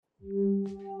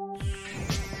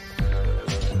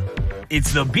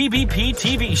It's the BBP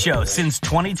TV show since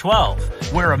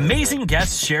 2012, where amazing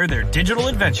guests share their digital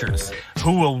adventures.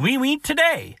 Who will we meet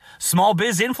today? Small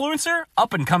biz influencer,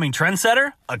 up-and-coming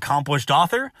trendsetter, accomplished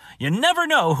author? You never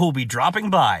know who'll be dropping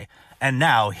by. And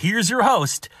now, here's your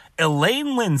host,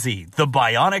 Elaine Lindsay, the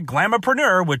bionic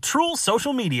glamourpreneur with Truel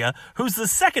Social Media, who's the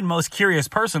second most curious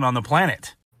person on the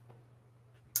planet.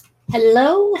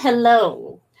 Hello,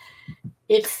 hello.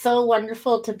 It's so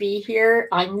wonderful to be here.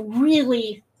 I'm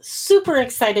really super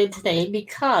excited today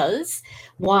because,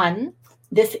 one,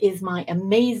 this is my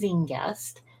amazing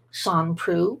guest, Sean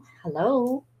Prue.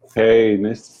 Hello. Hey,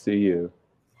 nice to see you.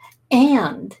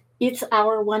 And it's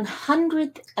our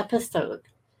 100th episode.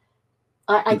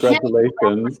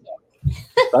 Congratulations.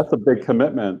 That's a big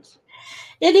commitment.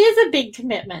 It is a big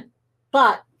commitment,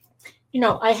 but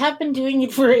I have been doing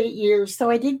it for 8 years, so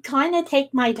I did kind of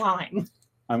take my time.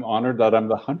 I'm honored that I'm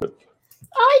the 100th.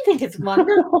 I think it's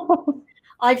wonderful.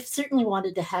 I've certainly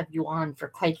wanted to have you on for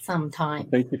quite some time.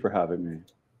 Thank you for having me.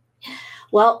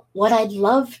 Well, what I'd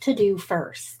love to do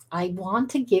first, I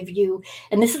want to give you,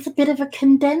 and this is a bit of a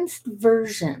condensed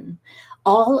version,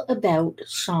 all about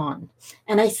Sean.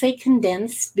 And I say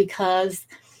condensed because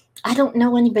I don't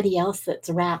know anybody else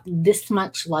that's wrapped this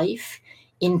much life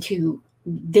into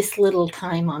this little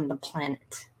time on the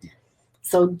planet.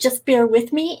 So just bear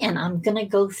with me, and I'm going to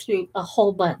go through a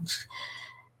whole bunch.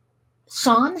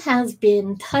 Sean has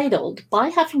been titled by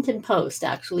Huffington Post,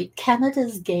 actually,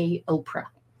 Canada's Gay Oprah.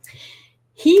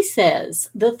 He says,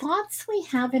 the thoughts we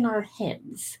have in our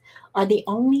heads are the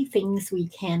only things we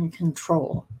can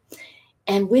control.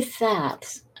 And with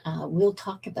that, we'll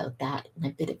talk about that in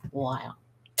a bit of a while.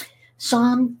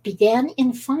 Sean began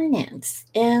in finance,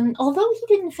 and although he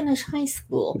didn't finish high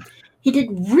school, he did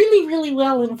really, really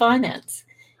well in finance.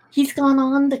 He's gone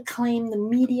on to claim the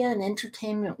media and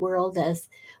entertainment world as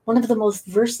one of the most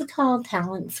versatile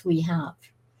talents we have.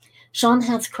 Sean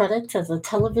has credits as a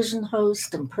television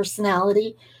host and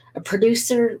personality, a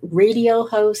producer, radio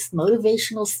host,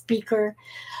 motivational speaker,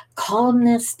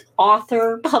 columnist,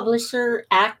 author, publisher,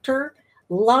 actor,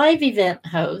 live event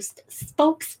host,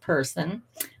 spokesperson,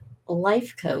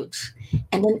 life coach,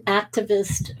 and an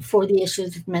activist for the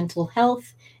issues of mental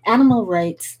health, animal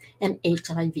rights, and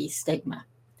HIV stigma.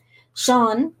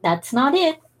 Sean, that's not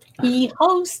it. He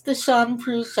hosts the Sean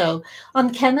Prue Show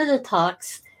on Canada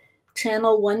Talks,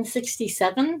 channel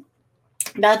 167.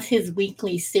 That's his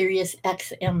weekly Sirius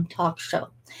XM talk show.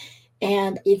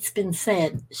 And it's been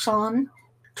said, Sean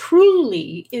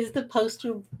truly is the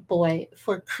poster boy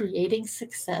for creating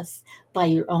success by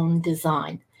your own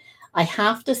design. I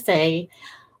have to say,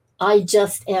 I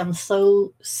just am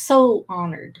so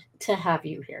honored to have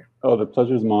you here. Oh, the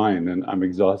pleasure's mine, and I'm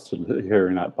exhausted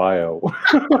hearing that bio.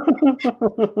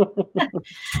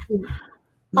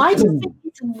 I just think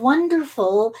it's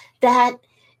wonderful that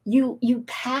you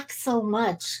pack so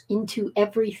much into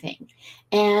everything.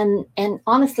 And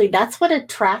honestly, that's what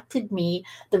attracted me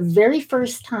the very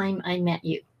first time I met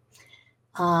you.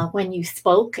 When you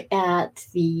spoke at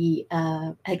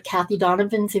at Kathy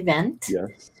Donovan's event.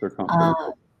 Yes, her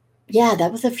conference. Yeah,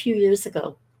 that was a few years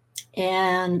ago.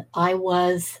 And I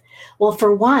was, well,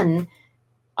 for one,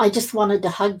 I just wanted to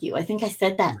hug you. I think I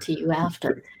said that to you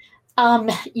after.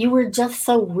 You were just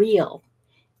so real.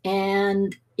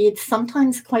 And it's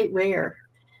sometimes quite rare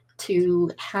to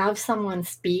have someone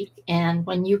speak, and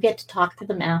when you get to talk to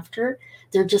them after,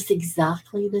 they're just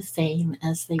exactly the same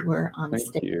as they were on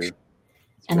stage. Thank you.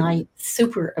 And I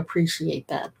super appreciate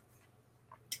that.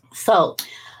 So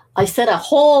I said a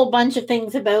whole bunch of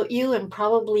things about you, and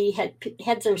probably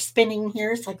heads are spinning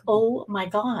here. It's like, oh my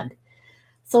God.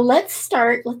 So let's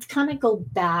start. Let's kind of go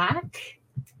back.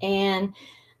 And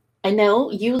I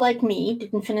know you, like me,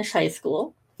 didn't finish high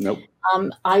school. Nope.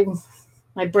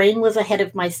 My brain was ahead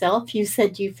of myself. You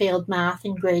said you failed math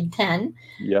in grade 10.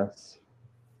 Yes.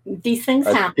 These things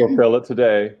I happen. still fail it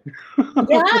today.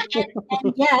 Yeah,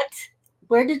 and yet,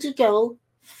 where did you go?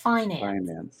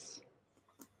 Finance.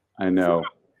 I know.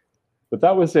 But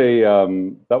that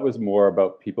was more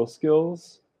about people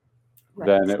skills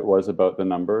than it was about the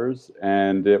numbers.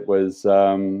 And it was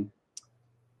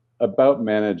about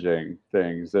managing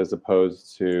things as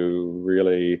opposed to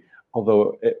really,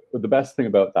 although the best thing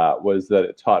about that was that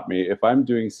it taught me, if I'm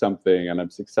doing something and I'm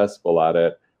successful at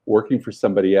it, working for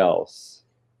somebody else,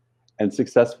 and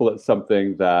successful at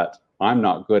something that I'm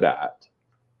not good at,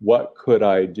 what could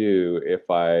I do if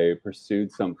I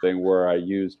pursued something where I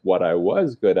used what I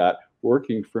was good at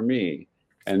working for me?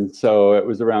 And so it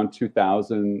was around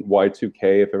 2000,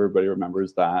 Y2K, if everybody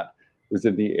remembers that, was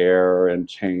in the air, and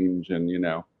change, and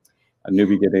new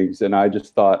beginnings. And I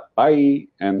just thought, bye,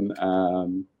 and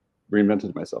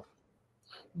reinvented myself.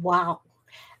 Wow.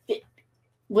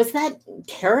 Was that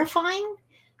terrifying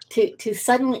to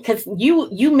suddenly, because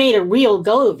you made a real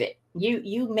go of it.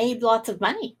 You made lots of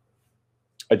money.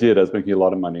 I did. I was making a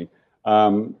lot of money.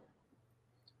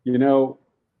 You know,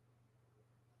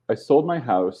 I sold my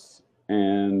house,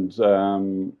 and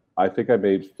I think I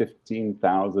made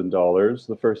 $15,000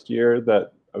 the first year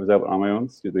that I was out on my own.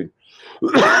 Excuse me.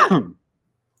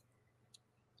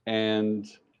 And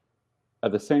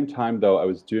at the same time, though, I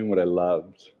was doing what I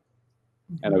loved,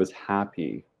 and I was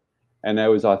happy. And I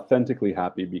was authentically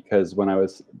happy because when I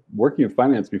was working in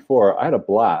finance before, I had a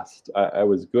blast. I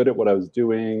was good at what I was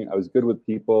doing. I was good with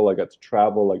people. I got to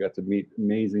travel. I got to meet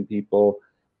amazing people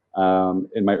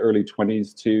in my early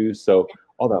 20s too. So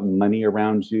all that money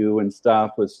around you and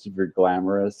stuff was super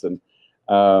glamorous. And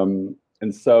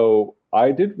so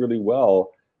I did really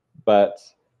well, but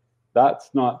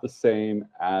that's not the same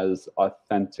as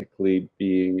authentically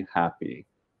being happy.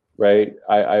 Right.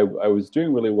 I was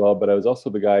doing really well, but I was also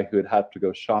the guy who would have to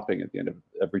go shopping at the end of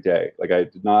every day. Like I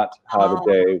did not have a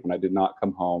day when I did not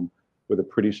come home with a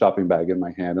pretty shopping bag in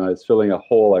my hand. And I was filling a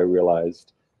hole, I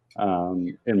realized,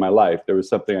 in my life. There was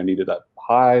something I needed, that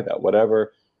high, that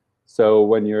whatever. So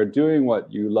when you're doing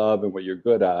what you love and what you're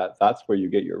good at, that's where you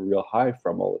get your real high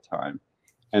from all the time.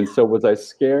 And so was I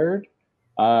scared?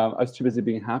 I was too busy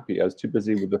being happy. I was too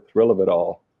busy with the thrill of it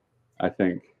all, I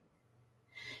think.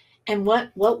 And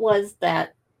what was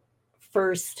that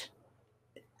first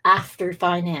after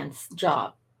finance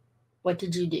job? What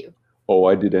did you do? Oh,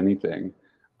 I did anything.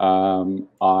 I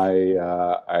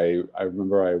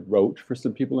remember I wrote for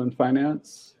some people in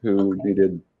finance who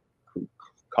needed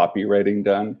copywriting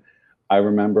done. I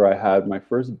remember I had my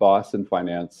first boss in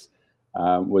finance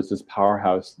was this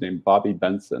powerhouse named Bobby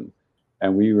Benson,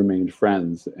 and we remained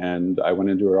friends. And I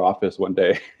went into her office one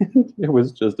day. It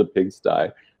was just a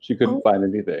pigsty. She couldn't find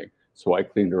anything. So I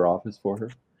cleaned her office for her.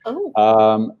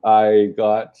 I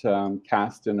got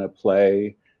cast in a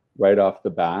play right off the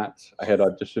bat. I had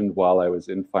auditioned while I was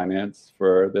in finance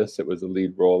for this. It was a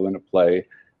lead role in a play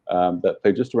that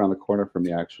played just around the corner from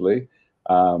me, actually.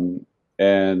 And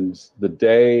the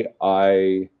day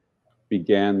I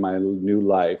began my new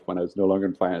life, when I was no longer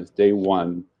in finance, day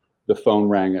one, the phone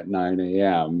rang at 9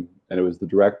 a.m. and it was the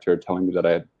director telling me that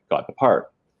I had got the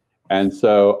part. And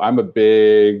so I'm a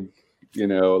big,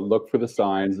 look for the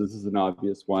signs. This is an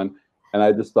obvious one. And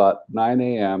I just thought 9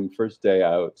 a.m., first day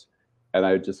out, and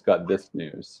I just got this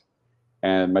news.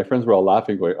 And my friends were all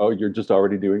laughing, going, "Oh, you're just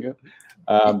already doing it?"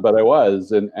 But I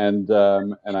was, and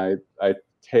I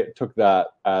took that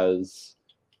as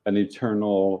an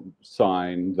eternal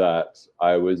sign that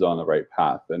I was on the right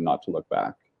path and not to look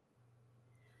back.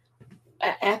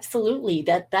 Absolutely.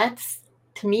 That's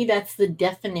to me, that's the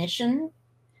definition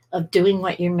of doing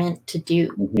what you're meant to do.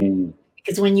 Mm-hmm.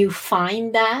 Because when you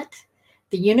find that,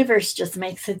 the universe just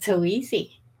makes it so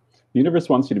easy. The universe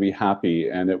wants you to be happy,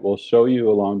 and it will show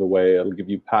you along the way. It'll give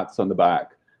you pats on the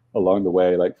back along the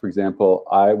way. Like, for example,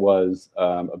 I was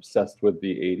obsessed with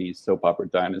the 80s soap opera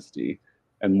Dynasty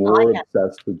and more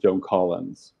obsessed with Joan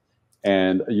Collins.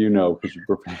 And because you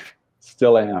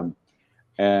still am.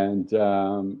 And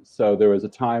so there was a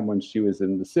time when she was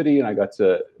in the city and I got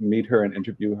to meet her and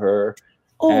interview her.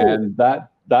 Oh. And that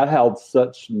held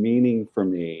such meaning for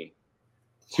me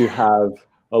to have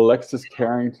Alexis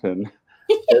Carrington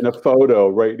in a photo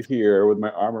right here with my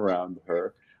arm around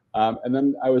her. And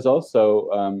then I was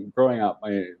also growing up,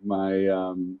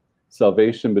 my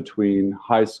salvation between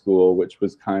high school, which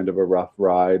was kind of a rough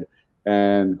ride,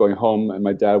 and going home, and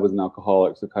my dad was an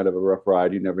alcoholic, so kind of a rough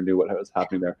ride. You never knew what was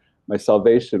happening there. My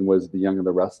salvation was The Young and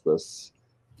the Restless.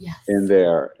 Yes. In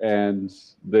there. And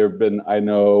there have been, I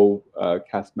know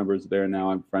cast members there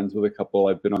now. I'm friends with a couple.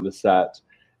 I've been on the set.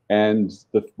 And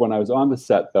when I was on the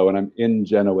set, though, and I'm in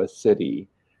Genoa City,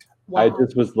 wow. I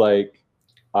just was like,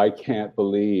 I can't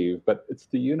believe, but it's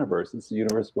the universe. It's the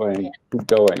universe going, keep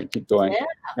going, keep going.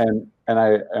 Yeah.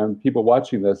 And people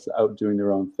watching this out doing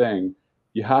their own thing,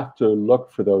 you have to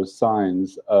look for those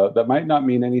signs that might not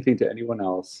mean anything to anyone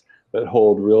else, that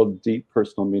hold real deep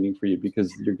personal meaning for you,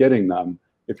 because you're getting them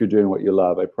if you're doing what you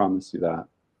love. I promise you that.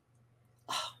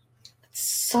 Oh,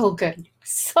 so good.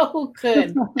 So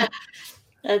good.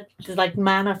 It's like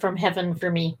manna from heaven for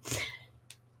me.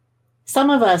 Some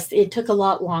of us, it took a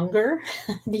lot longer.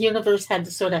 The universe had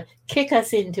to sort of kick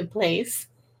us into place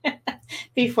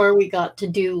before we got to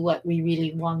do what we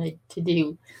really wanted to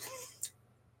do.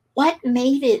 What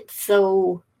made it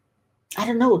so, I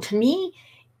don't know, to me,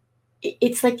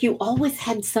 it's like you always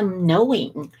had some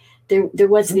knowing. There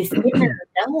was this inner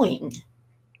knowing.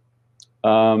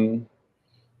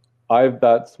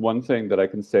 That's one thing that I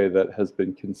can say that has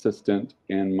been consistent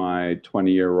in my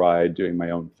 20-year ride doing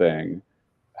my own thing,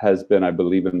 has been I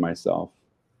believe in myself.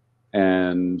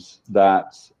 And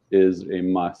that is a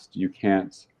must. You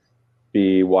can't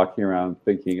be walking around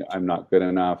thinking I'm not good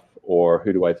enough, or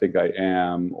who do I think I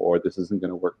am, or this isn't going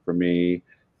to work for me.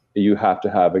 You have to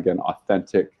have, again,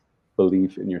 authentic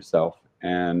belief in yourself.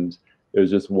 And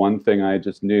there's just one thing I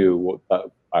just knew,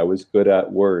 that I was good at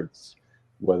words,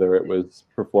 whether it was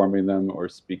performing them or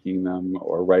speaking them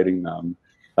or writing them.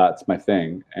 That's my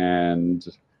thing. And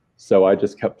so I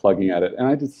just kept plugging at it. And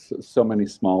I did so many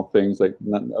small things, like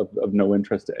none of no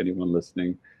interest to anyone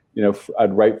listening. You know,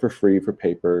 I'd write for free for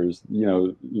papers, you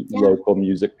know, local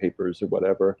music papers or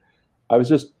whatever. I was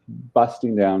just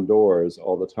busting down doors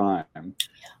all the time.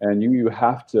 And you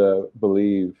have to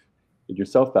believe in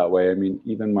yourself that way. I mean,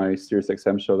 even my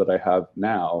SiriusXM show that I have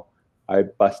now, I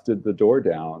busted the door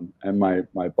down, and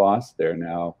my boss there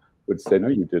now would say, no,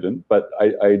 you didn't. But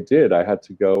I did. I had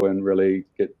to go and really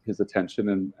get his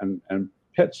attention and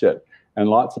pitch it. And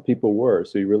lots of people were.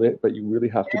 So you really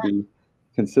have to be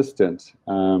consistent.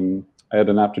 I had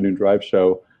an afternoon drive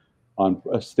show on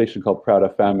a station called Proud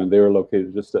FM, and they were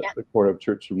located just at the corner of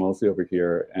Church and Wellesley over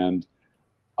here. And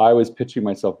I was pitching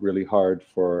myself really hard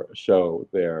for a show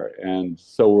there, and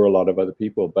so were a lot of other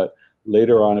people. But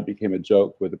later on, it became a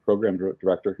joke with the program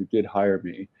director who did hire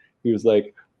me. He was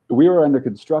like, we were under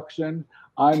construction.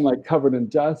 I'm like covered in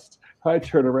dust. I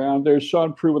turn around, there's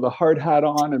Sean Prue with a hard hat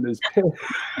on and his pit.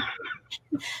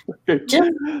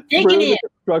 Just digging in.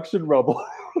 Construction rubble.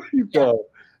 You go.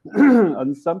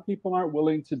 And some people aren't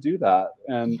willing to do that,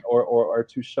 and or are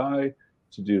too shy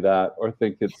to do that, or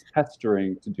think it's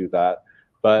pestering to do that.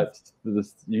 But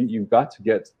you've got to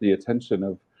get the attention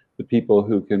of the people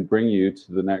who can bring you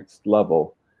to the next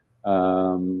level,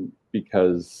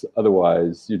 because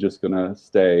otherwise you're just going to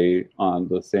stay on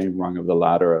the same rung of the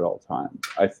ladder at all times,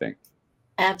 I think.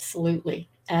 Absolutely.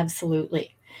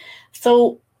 Absolutely.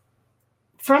 So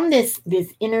from this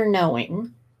inner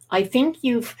knowing, I think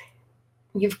you've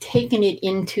taken it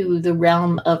into the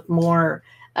realm of more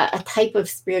a type of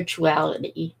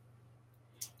spirituality.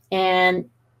 And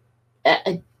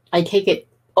I take it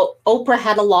Oprah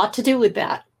had a lot to do with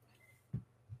that.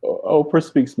 Oprah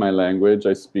speaks my language.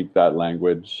 I speak that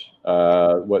language.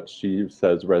 What she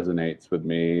says resonates with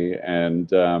me. And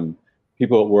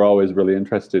people were always really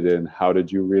interested in, how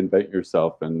did you reinvent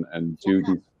yourself and do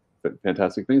these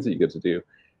fantastic things that you get to do?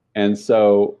 And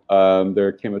so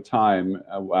there came a time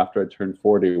after I turned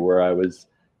 40 where I was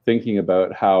thinking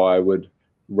about how I would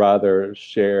rather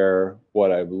share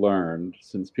what I've learned,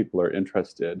 since people are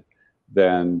interested,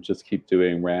 than just keep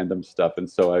doing random stuff. And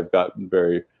so I've gotten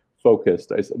very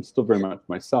focused. I'm still very much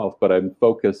myself, but I'm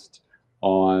focused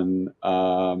on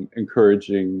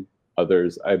encouraging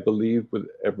others. I believe with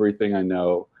everything I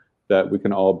know that we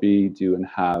can all be, do, and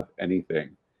have anything.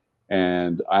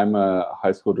 And I'm a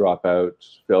high school dropout,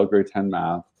 failed grade 10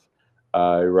 math.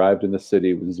 I arrived in the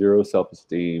city with zero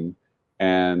self-esteem,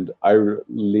 and I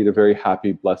lead a very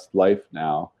happy, blessed life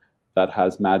now that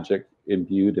has magic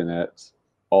imbued in it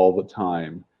all the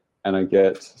time. And I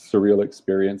get surreal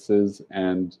experiences,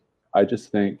 and I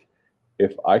just think,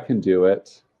 if I can do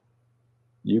it,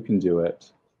 you can do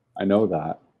it. I know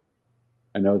that.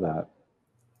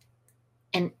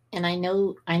 And I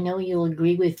know you'll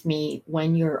agree with me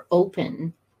when you're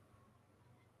open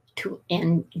to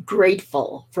and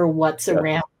grateful for what's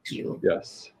around you.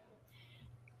 Yes.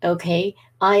 Okay.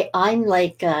 I'm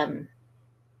like I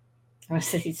want to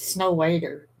say Snow White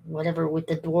or whatever with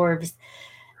the dwarves.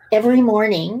 Every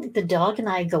morning, the dog and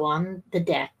I go on the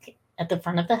deck at the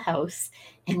front of the house,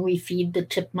 and we feed the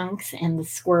chipmunks and the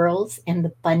squirrels and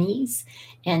the bunnies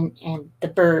and the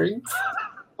birds.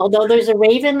 Although there's a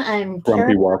raven, I'm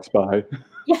Grumpy walks by.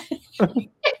 Yeah. People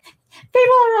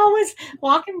are always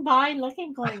walking by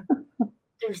looking, going,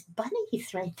 there's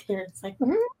bunnies right there. It's like,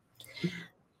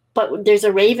 But there's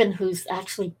a raven who's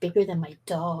actually bigger than my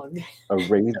dog. A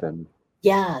raven?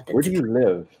 Yeah. Where do you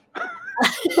live?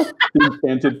 The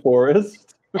Enchanted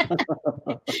Forest?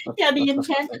 Yeah, the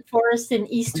Enchanted Forest in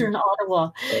eastern Ottawa.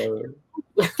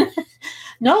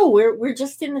 No, we're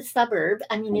just in the suburb.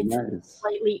 I mean, it's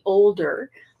slightly older.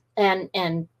 And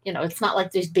you know, it's not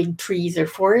like there's big trees or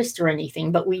forest or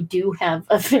anything, but we do have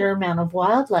a fair amount of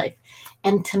wildlife.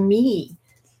 And to me,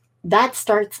 that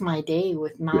starts my day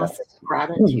with massive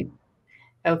gratitude.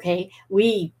 Okay.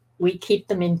 We keep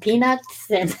them in peanuts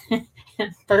and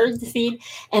bird seed.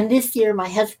 And this year my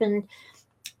husband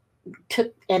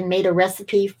took and made a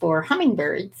recipe for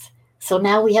hummingbirds. So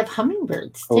now we have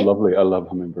hummingbirds too. Oh, lovely. I love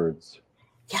hummingbirds.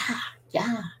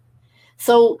 Yeah.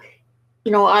 So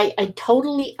I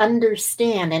totally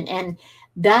understand. And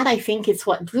that I think is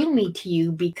what drew me to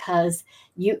you, because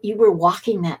you were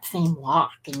walking that same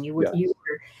walk, and you Yes.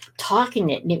 were talking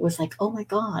it, and it was like, oh my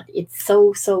God, it's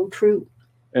so, so true.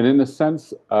 And in a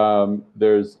sense,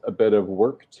 there's a bit of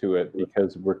work to it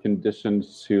because we're conditioned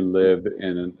to live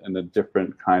in a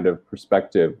different kind of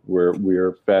perspective where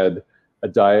we're fed a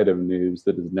diet of news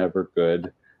that is never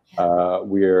good.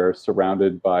 We're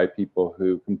surrounded by people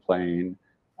who complain,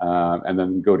 and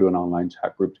then go to an online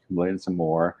chat group to complain some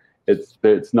more.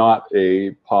 It's not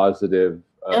a positive,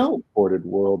 No. supported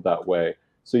world that way.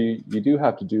 So you do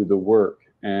have to do the work.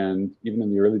 And even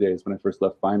in the early days when I first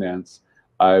left finance,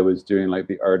 I was doing like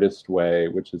the Artist Way,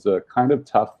 which is a kind of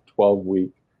tough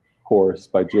 12-week course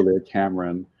by Julia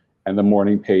Cameron, and the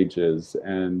morning pages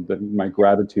and my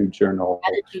gratitude journal,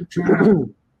 Gratitude journal.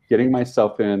 getting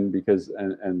myself in because,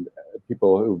 and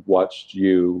people who've watched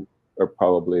you are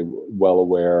probably well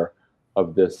aware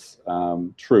of this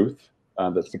truth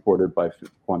that's supported by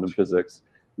quantum physics.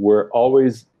 We're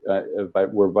always,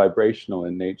 we're vibrational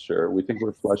in nature. We think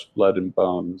we're flesh, blood, and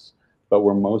bones, but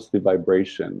we're mostly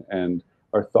vibration. And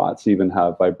our thoughts even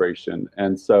have vibration.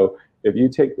 And so if you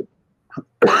take the,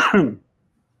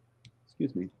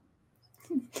 excuse me,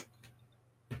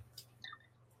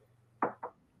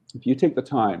 if you take the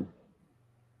time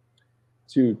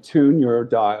to tune your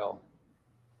dial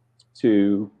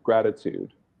to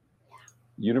gratitude,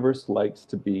 universe likes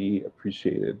to be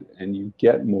appreciated, and you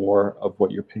get more of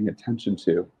what you're paying attention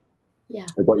to. Yeah.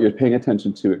 What you're paying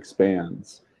attention to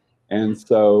expands. And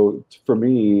so for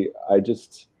me,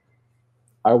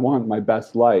 I want my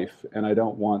best life, and I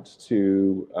don't want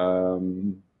to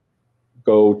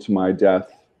go to my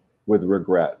death with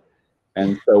regret.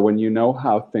 And so when you know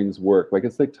how things work, like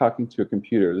it's like talking to a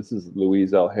computer. This is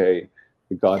Louise L. Hay,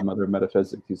 the godmother of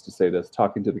metaphysics, used to say this,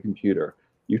 talking to the computer.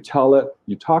 You tell it,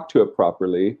 you talk to it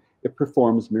properly, it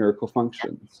performs miracle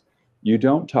functions. You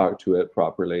don't talk to it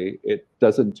properly, it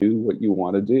doesn't do what you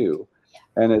want to do.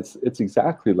 And it's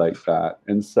exactly like that.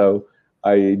 And so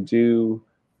I do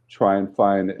try and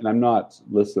find, and I'm not,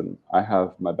 listen, I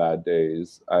have my bad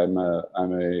days. I'm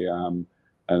an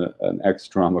ex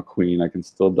drama queen. I can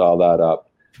still dial that up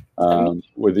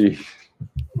with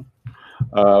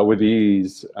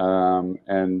ease,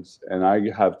 and I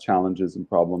have challenges and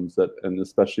problems that, and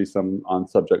especially some on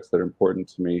subjects that are important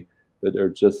to me, that are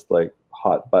just like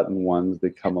hot button ones. They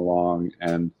come along,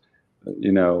 and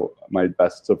my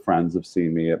best of friends have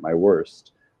seen me at my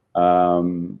worst.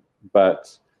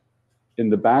 But in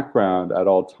the background, at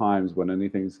all times, when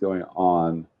anything's going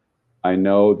on, I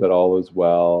know that all is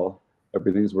well.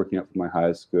 Everything's working out for my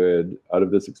highest good. Out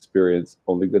of this experience,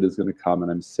 only good is going to come,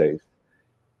 and I'm safe.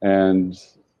 And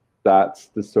that's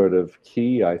the sort of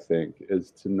key, I think,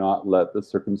 is to not let the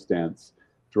circumstance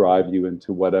drive you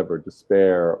into whatever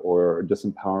despair or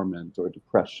disempowerment or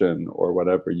depression or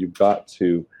whatever. You've got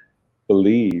to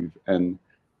believe and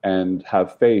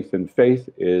have faith. And faith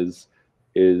is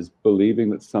believing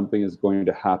that something is going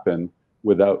to happen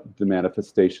without the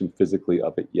manifestation physically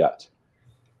of it yet.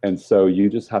 And so you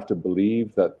just have to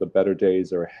believe that the better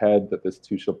days are ahead, that this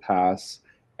too shall pass.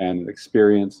 And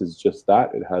experience is just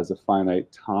that. It has a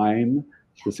finite time.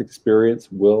 This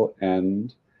experience will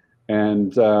end.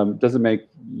 And doesn't make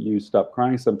you stop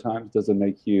crying sometimes, doesn't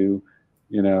make you,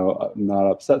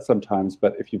 not upset sometimes.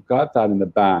 But if you've got that in the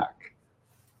back,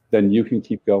 then you can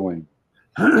keep going.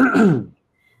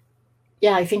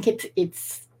 Yeah, I think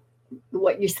it's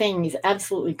what you're saying is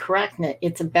absolutely correct. And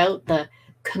it's about the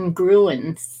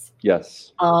congruence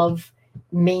Yes. of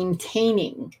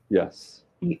maintaining Yes.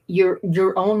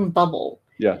 your own bubble.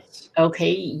 Yes.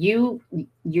 Okay, you're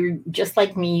just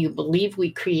like me. You believe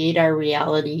we create our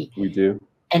reality. We do.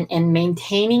 And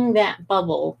maintaining that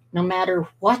bubble, no matter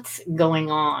what's going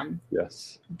on,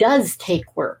 yes, does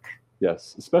take work.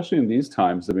 Yes, especially in these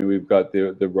times. I mean, we've got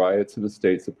the riots in the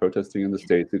States, the protesting in the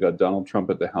States. We've got Donald Trump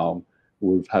at the helm.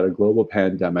 We've had a global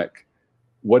pandemic.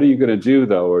 What are you going to do,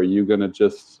 though? Are you going to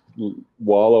just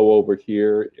wallow over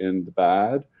here in the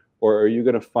bad? Or are you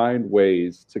going to find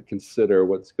ways to consider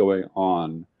what's going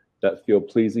on that feel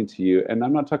pleasing to you? And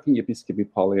I'm not talking yippee skippy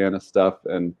Pollyanna stuff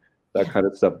and that kind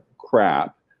of stuff,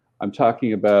 crap. I'm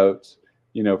talking about,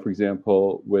 for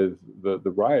example, with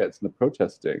the riots and the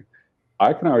protesting,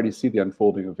 I can already see the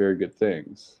unfolding of very good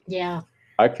things. Yeah.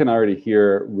 I can already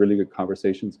hear really good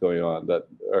conversations going on that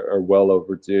are well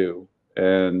overdue.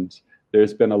 And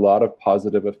there's been a lot of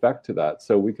positive effect to that.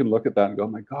 So we can look at that and go, oh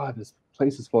my God, this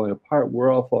place is falling apart.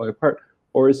 We're all falling apart.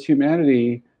 Or is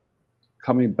humanity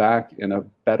coming back in a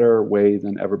better way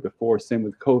than ever before? Same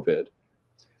with COVID.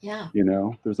 Yeah.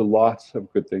 There's a lot of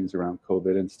good things around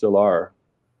COVID and still are.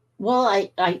 Well,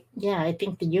 I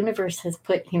think the universe has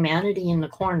put humanity in the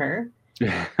corner. You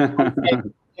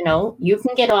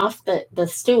can get off the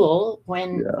stool Yeah.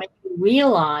 when you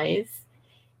realize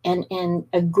and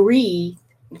agree,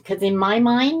 because in my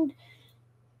mind,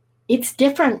 it's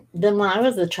different than when I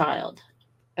was a child.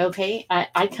 Okay.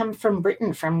 I come from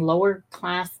Britain, from lower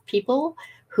class people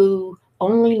who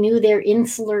only knew their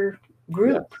insular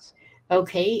group. Yes.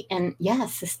 Okay. And yeah,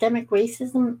 systemic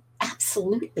racism,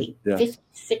 absolutely. Yes. 50s,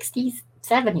 60s,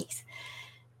 70s.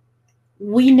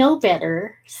 We know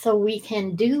better, so we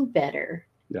can do better.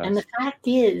 And the Yes. fact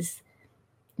is,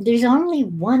 there's only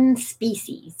one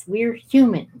species. We're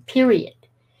human, period.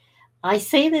 I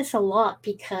say this a lot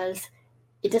because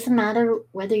it doesn't matter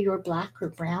whether you're black or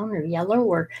brown or yellow,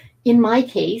 or in my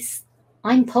case,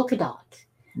 I'm polka dot.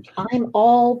 I'm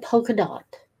all polka dot.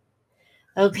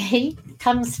 Okay,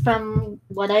 comes from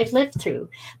what I've lived through,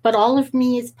 but all of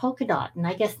me is polka dot, and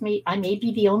I guess I may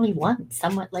be the only one,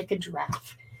 somewhat like a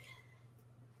giraffe.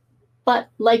 But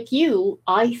like you,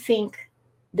 I think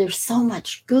there's so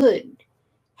much good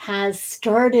has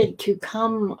started to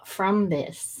come from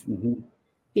this, Hmm.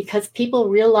 because people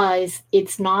realize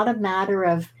it's not a matter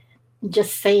of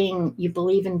just saying you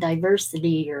believe in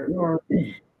diversity or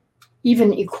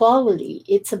even equality.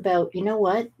 It's about, you know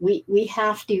what, we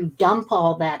have to dump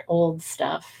all that old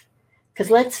stuff, because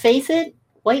let's face it,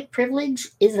 white privilege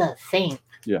is a thing.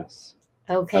 Yes.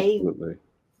 Okay, Absolutely.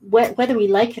 whether we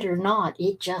like it or not,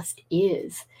 it just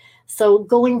is. So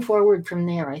going forward from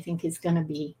there, I think is going to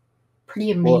be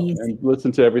pretty Well, amazing. and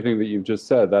listen to everything that you've just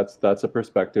said. That's a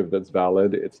perspective that's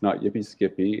valid. It's not yippee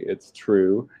skippy. It's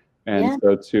true. And Yeah,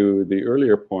 so, to the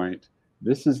earlier point,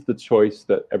 this is the choice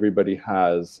that everybody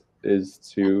has, is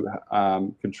to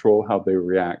control how they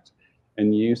react.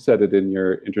 And you said it in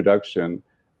your introduction,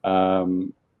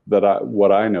 that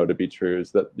what I know to be true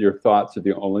is that your thoughts are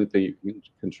the only thing you can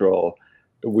control.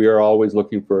 We are always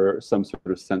looking for some sort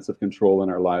of sense of control in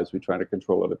our lives. We try to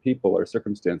control other people, our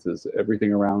circumstances,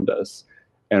 everything around us,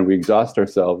 and we exhaust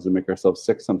ourselves and make ourselves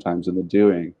sick sometimes in the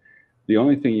doing. The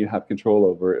only thing you have control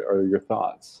over are your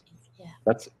thoughts. yeah,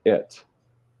 That's it.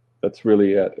 That's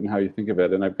really it, and how you think of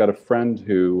it. And I've got a friend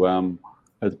who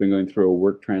has been going through a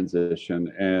work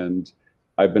transition, and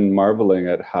I've been marveling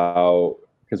at how,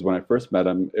 because when I first met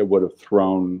him, it would have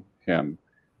thrown him.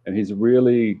 And he's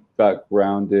really got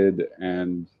grounded,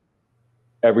 and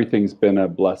everything's been a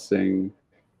blessing.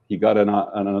 He got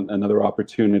another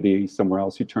opportunity somewhere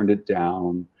else. He turned it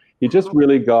down. He just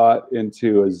really got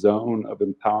into a zone of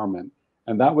empowerment.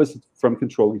 And that was from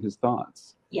controlling his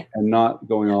thoughts yeah, and not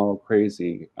going all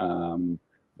crazy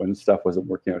when stuff wasn't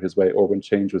working out his way or when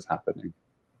change was happening.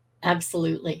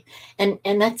 absolutely. And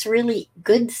that's really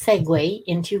good segue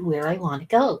into where I want to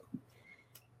go.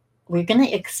 We're going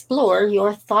to explore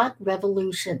your thought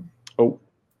revolution. Oh,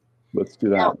 let's do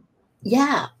Now, that.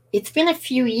 yeah, it's been a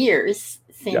few years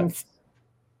Yes. since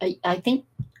I think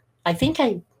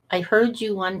I heard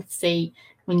you once say,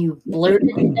 when you blurted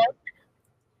it out.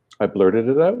 I blurted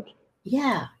it out.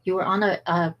 Yeah, you were on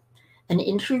an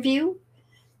interview,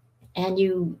 and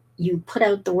you put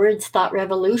out the words thought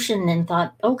revolution and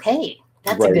thought, okay,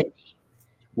 that's a Right. good.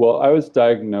 Well, I was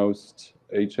diagnosed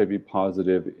HIV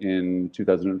positive in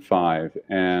 2005,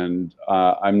 and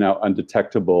I'm now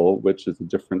undetectable, which is a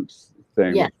different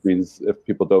thing, Yes, which means, if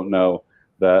people don't know,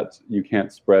 that you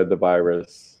can't spread the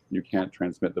virus, you can't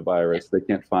transmit the virus, they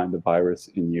can't find the virus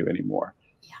in you anymore.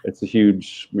 yeah, It's a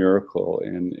huge miracle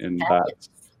in that that is,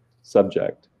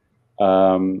 subject.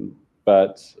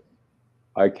 But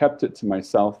I kept it to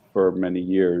myself for many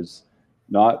years,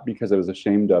 not because I was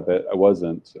ashamed of it. I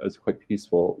wasn't. I was quite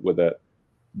peaceful with it,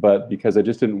 but because I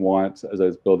just didn't want, as I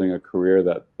was building a career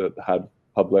that had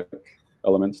public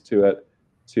elements to it,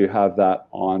 to have that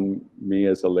on me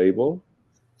as a label.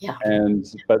 yeah, And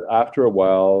but after a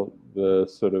while, the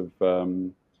sort of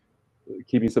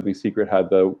keeping something secret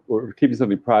or keeping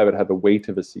something private had the weight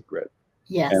of a secret.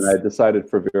 And yes, I decided,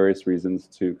 for various reasons,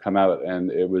 to come out.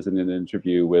 And it was in an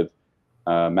interview with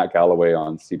Matt Galloway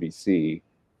on CBC.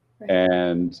 right,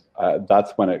 And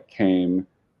that's when it came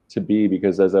to be,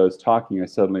 because as I was talking, I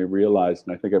suddenly realized,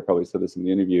 and I think I probably said this in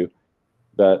the interview,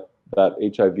 that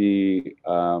HIV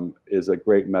is a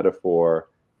great metaphor,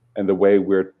 and the way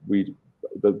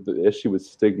the issue with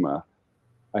stigma.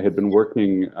 I had been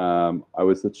working, I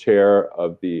was the chair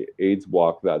of the AIDS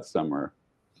walk that summer,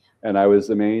 and I was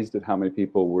amazed at how many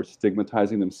people were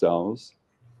stigmatizing themselves,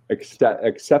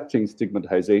 accepting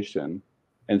stigmatization,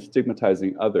 and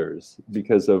stigmatizing others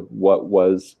because of what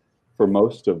was, for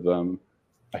most of them,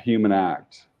 a human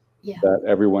act yeah, that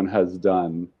everyone has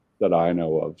done that I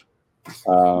know of.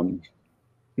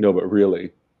 No, but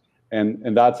really.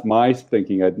 And that's my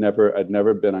thinking. I'd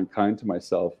never been unkind to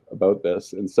myself about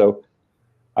this. And so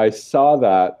I saw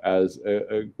that as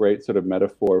a great sort of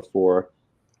metaphor for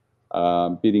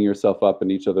beating yourself up and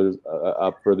each other's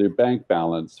up for your bank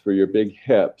balance, for your big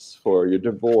hips, for your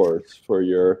divorce, for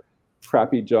your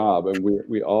crappy job. And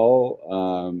we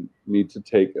all need to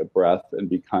take a breath and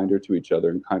be kinder to each other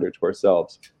and kinder to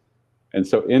ourselves. And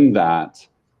so in that,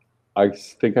 I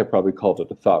think I probably called it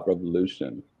a thought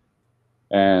revolution.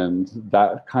 And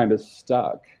that kind of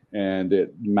stuck, and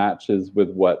it matches with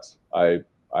what I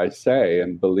say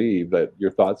and believe, that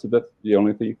your thoughts are the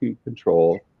only thing you can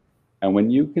control. And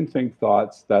when you can think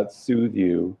thoughts that soothe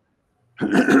you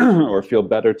or feel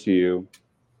better to you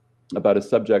about a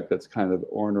subject that's kind of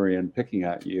ornery and picking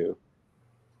at you,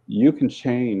 you can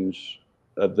change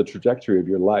the trajectory of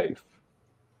your life,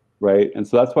 right? And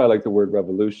so that's why I like the word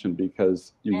revolution,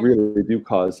 because you really do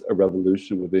cause a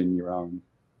revolution within your own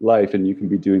life, and you can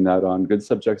be doing that on good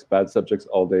subjects, bad subjects,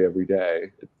 all day, every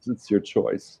day. It's your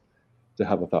choice to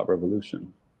have a thought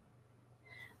revolution.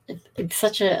 It's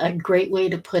such a great way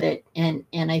to put it, and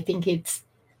I think it's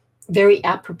very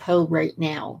apropos right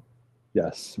now.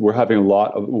 Yes, we're having a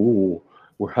lot of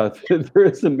there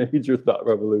is a major thought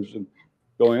revolution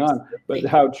going on, but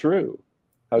how true?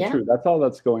 How true? That's all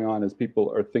that's going on, is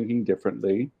people are thinking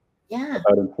differently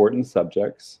about important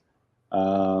subjects.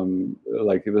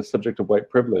 Like the subject of white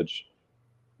privilege,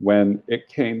 when it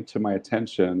came to my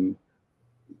attention,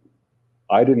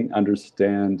 I didn't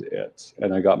understand it,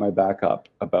 and I got my back up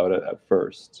about it at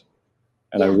first.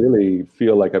 And I really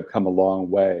feel like I've come a long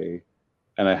way,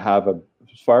 and I have a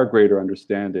far greater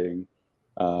understanding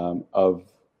of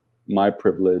my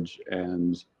privilege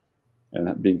and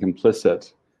being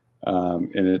complicit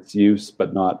in its use,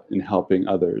 but not in helping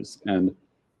others. And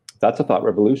that's a thought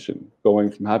revolution,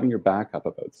 going from having your back up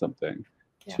about something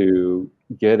to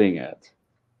getting it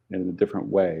in a different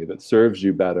way that serves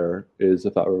you better is a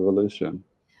thought revolution.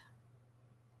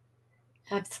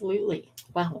 Absolutely.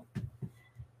 Wow.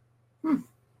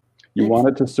 You want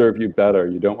it to serve you better.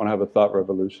 You don't want to have a thought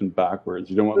revolution backwards.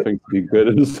 You don't want things to be good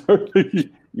and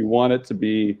you want it to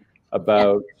be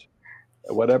about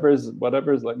whatever's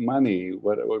like money,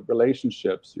 what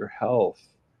relationships, your health.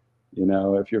 You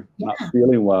know, if you're not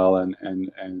feeling well and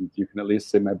you can at least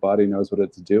say, my body knows what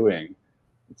it's doing,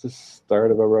 it's a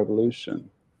start of a revolution.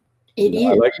 It is.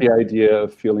 I like the idea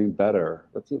of feeling better.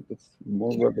 That's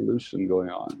more revolution going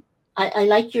on. I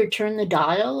like your turn the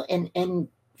dial, and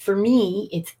for me,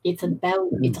 it's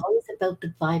always about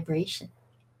the vibration.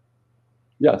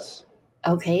 Yes.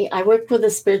 Okay. I worked with a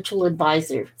spiritual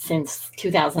advisor since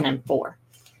 2004.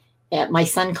 My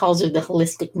son calls her the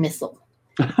holistic missile.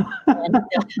 And,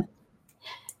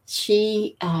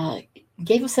 she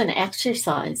gave us an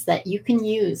exercise that you can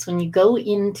use when you go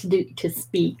in to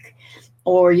speak,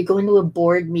 or you go into a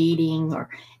board meeting,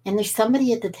 and there's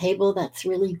somebody at the table that's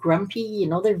really grumpy,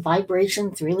 their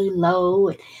vibration's really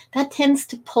low. That tends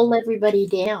to pull everybody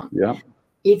down. Yeah.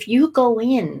 If you go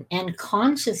in and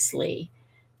consciously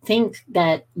think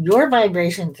that your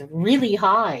vibration's really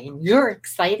high and you're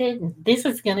excited and this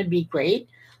is going to be great,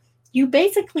 you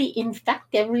basically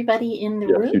infect everybody in the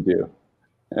room. Yes, you do.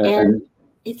 And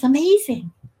it's amazing.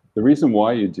 The reason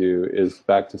why you do is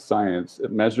back to science.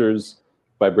 It measures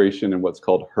vibration in what's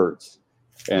called hertz.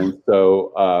 And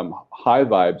so high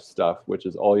vibe stuff, which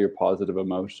is all your positive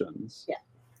emotions,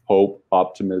 hope,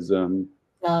 optimism,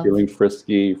 love, feeling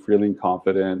frisky, feeling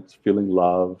confident, feeling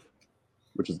love,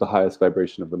 which is the highest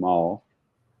vibration of them all,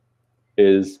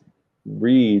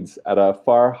 reads at a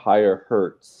far higher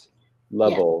hertz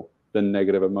level than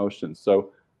negative emotions.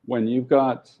 So when you've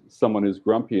got someone who's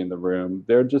grumpy in the room,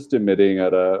 they're just emitting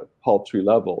at a paltry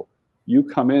level. You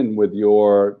come in with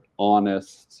your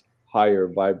honest, higher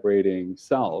vibrating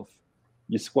self,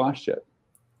 you squash it.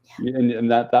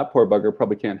 And that poor bugger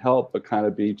probably can't help but kind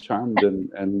of be charmed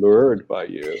and lured by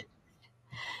you.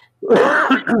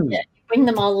 You bring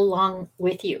them all along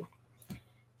with you.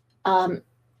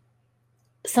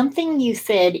 Something you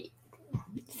said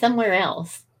somewhere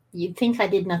else, you'd think I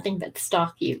did nothing but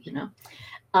stalk you,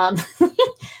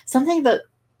 something about,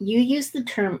 you use the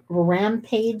term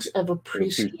rampage of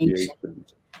appreciation.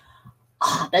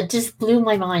 Oh, that just blew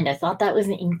my mind. I thought that was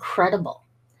incredible.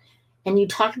 And you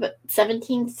talk about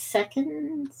 17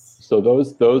 seconds. So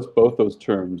both those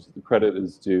terms, the credit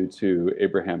is due to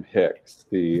Abraham Hicks,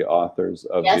 the authors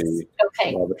of the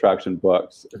Law of Attraction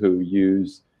books, who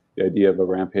use the idea of a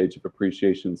rampage of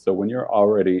appreciation. So when you're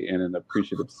already in an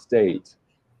appreciative state,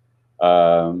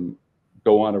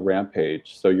 go on a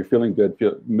rampage. So you're feeling good,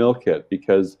 milk it,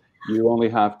 because you only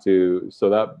have to, so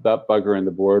that bugger in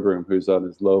the boardroom who's on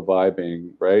his low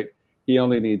vibing, right? he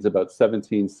only needs about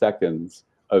 17 seconds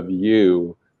of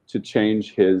you to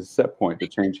change his set point, to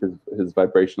change his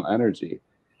vibrational energy.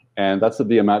 And that's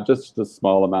the amount, just a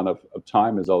small amount of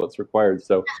time is all that's required.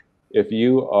 So if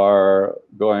you are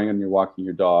going and you're walking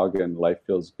your dog and life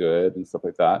feels good and stuff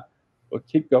like that, well,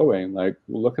 keep going. Like,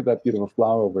 look at that beautiful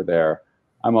flower over there.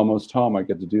 I'm almost home. I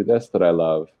get to do this that I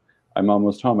love. I'm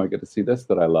almost home. I get to see this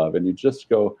that I love. And you just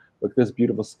go, look at this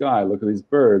beautiful sky. Look at these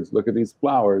birds. Look at these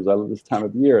flowers. I love this time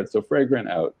of year. It's so fragrant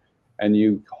out. And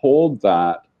you hold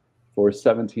that for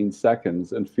 17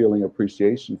 seconds and feeling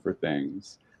appreciation for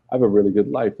things. I have a really good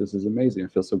life. This is amazing. I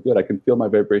feel so good. I can feel my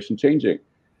vibration changing.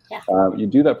 Yeah. You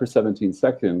do that for 17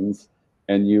 seconds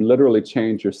and you literally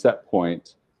change your set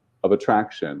point of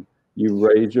attraction. You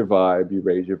raise your vibe, you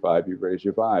raise your vibe, you raise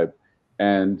your vibe.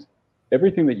 And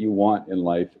everything that you want in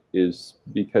life is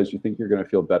because you think you're going to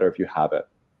feel better if you have it.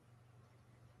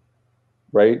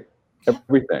 Right?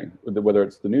 Everything, whether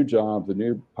it's the new job, the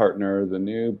new partner, the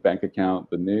new bank account,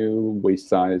 the new waist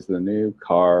size, the new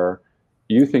car,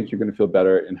 you think you're going to feel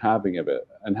better in having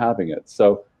it.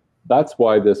 So that's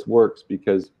why this works,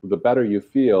 because the better you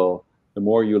feel, the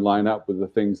more you line up with the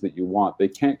things that you want. They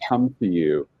can't come to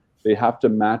you. They have to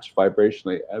match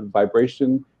vibrationally.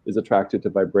 Vibration is attracted to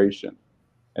vibration.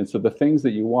 And so the things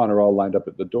that you want are all lined up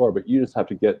at the door, but you just have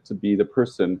to get to be the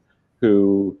person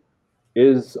who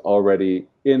is already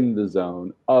in the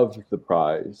zone of the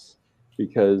prize,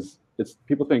 because it's,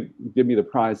 people think, give me the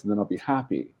prize and then I'll be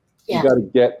happy. Yeah. You got to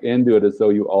get into it as though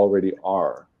you already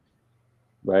are,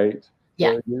 right?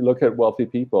 Yeah. So you look at wealthy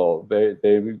people, they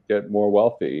get more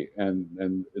wealthy,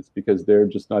 and it's because they're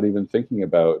just not even thinking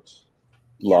about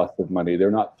loss of money. They're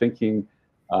not thinking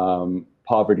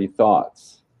poverty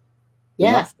thoughts.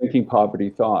 They're not thinking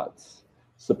poverty thoughts.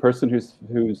 It's the person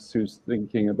who's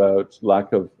thinking about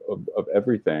lack of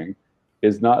everything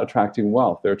is not attracting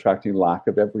wealth. They're attracting lack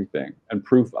of everything and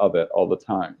proof of it all the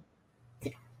time.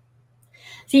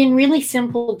 See, in really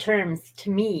simple terms, to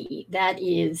me, that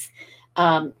is,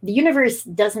 the universe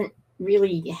doesn't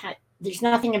really there's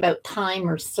nothing about time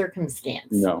or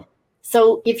circumstance. No.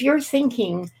 So if you're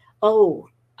thinking, oh,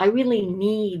 I really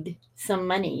need some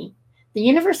money, the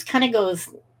universe kind of goes,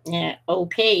 yeah,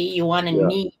 okay, you want to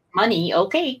need money.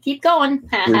 Okay, keep going.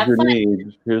 Here's your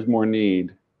need. Here's more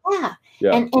need. Yeah.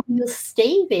 And you'll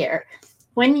stay there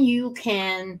when you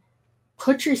can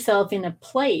put yourself in a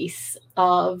place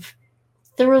of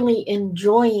thoroughly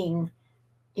enjoying,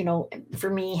 for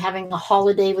me, having a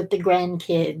holiday with the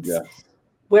grandkids,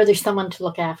 where there's someone to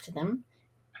look after them.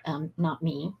 Not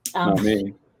me. Not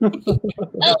me.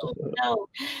 No.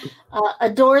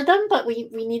 Adore them, but we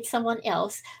need someone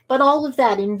else. But all of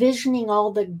that, envisioning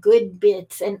all the good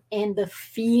bits and the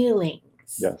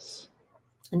feelings. Yes.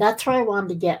 And that's where I wanted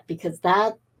to get, because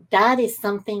that is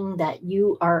something that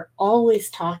you are always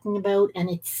talking about, and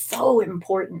it's so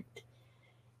important,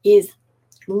 is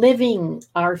living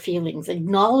our feelings,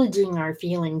 acknowledging our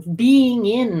feelings, being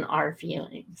in our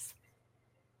feelings.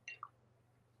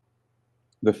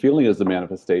 The feeling is the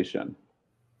manifestation.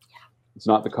 It's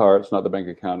not the car, it's not the bank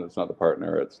account, it's not the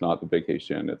partner, it's not the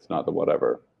vacation, it's not the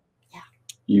whatever.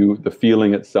 The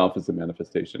feeling itself is the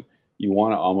manifestation. You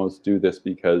want to almost do this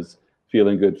because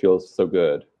feeling good feels so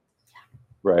good,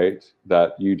 right?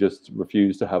 That you just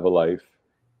refuse to have a life.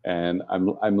 And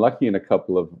I'm lucky in a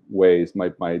couple of ways.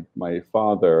 My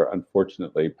father,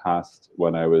 unfortunately, passed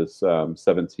when I was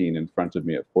 17 in front of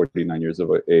me at 49 years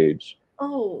of age.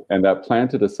 Oh. And that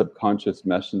planted a subconscious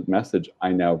message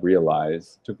I now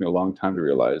realize. It took me a long time to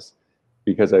realize,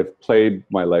 because I've played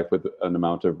my life with an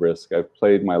amount of risk. I've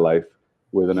played my life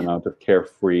with an amount of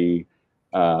carefree,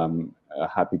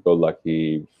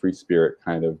 happy-go-lucky, free spirit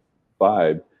kind of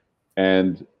vibe.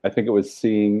 And I think it was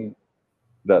seeing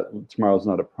that tomorrow's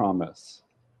not a promise.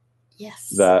 Yes.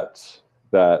 That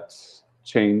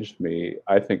changed me,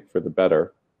 I think, for the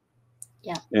better.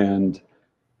 Yeah. And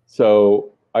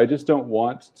so I just don't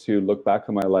want to look back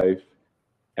on my life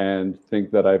and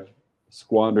think that I've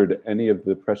squandered any of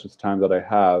the precious time that I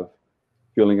have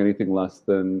feeling anything less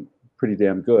than pretty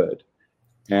damn good.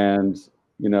 And,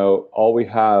 all we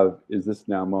have is this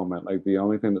now moment. Like, the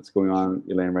only thing that's going on,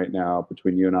 Elaine, right now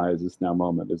between you and I is this now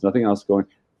moment. There's nothing else going.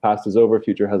 Past is over,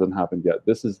 future hasn't happened yet.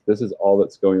 This is all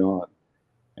that's going on.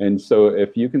 And so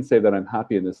if you can say that I'm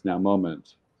happy in this now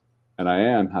moment, and I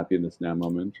am happy in this now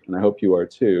moment, and I hope you are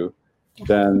too,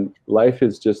 then life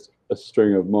is just a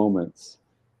string of moments.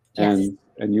 Yes.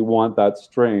 And you want that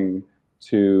string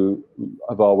to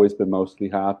have always been mostly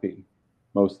happy,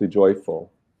 mostly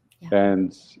joyful. Yeah.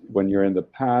 And when you're in the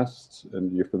past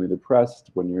and you're feeling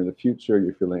depressed, when you're in the future,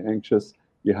 you're feeling anxious,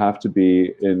 you have to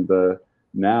be in the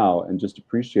now and just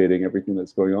appreciating everything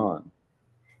that's going on.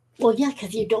 Well, yeah,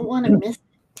 because you don't want to miss,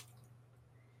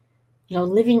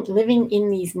 living in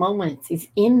these moments, is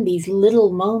in these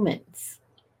little moments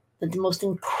that the most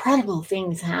incredible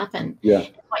things happen. Yeah.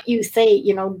 What you say,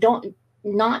 don't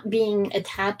not being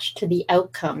attached to the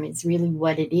outcome is really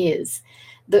what it is.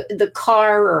 The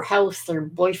car or house or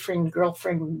boyfriend,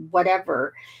 girlfriend,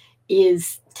 whatever,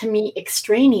 is to me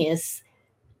extraneous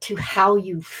to how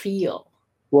you feel.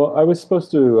 Well, I was supposed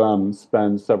to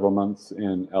spend several months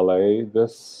in LA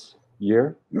this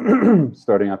year,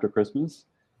 starting after Christmas,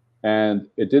 and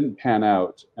it didn't pan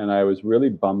out, and I was really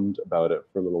bummed about it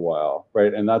for a little while,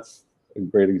 right? And that's a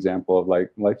great example of like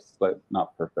life's like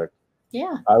not perfect.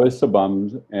 Yeah. I was so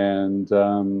bummed, and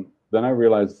then I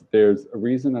realized there's a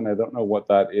reason, and I don't know what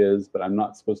that is, but I'm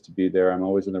not supposed to be there. I'm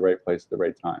always in the right place at the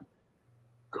right time.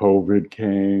 COVID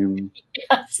came.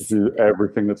 Yes.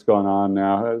 Everything that's going on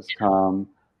now has come,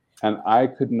 and I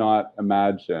could not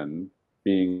imagine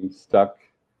being stuck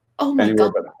Oh my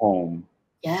anywhere God. but home,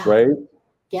 Yeah. right?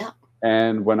 Yeah.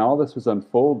 And when all this was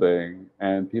unfolding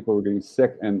and people were getting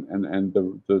sick, and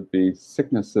the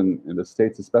sickness in the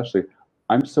States especially,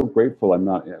 I'm so grateful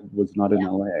was not in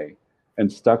LA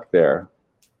and stuck there,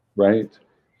 right?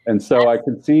 And so I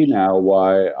can see now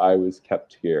why I was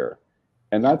kept here.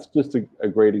 And that's just a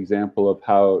great example of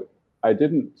how I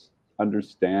didn't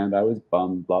understand. I was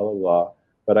bummed, blah, blah, blah.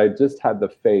 But I just had the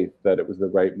faith that it was the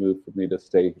right move for me to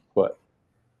stay put.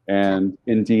 And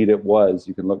indeed it was.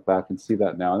 You can look back and see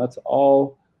that now. And that's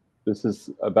all this is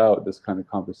about, this kind of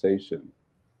conversation.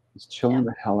 It's chilling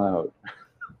the hell out.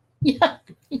 Yeah.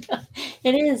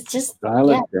 It is just Dial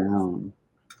it down.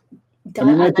 I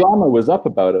mean, my drama was up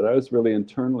about it. I was really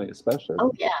internally, especially.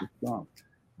 Oh, yeah.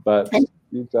 But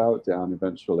you dial it down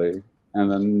eventually,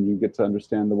 and then you get to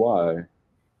understand the why.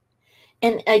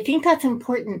 And I think that's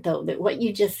important, though, that what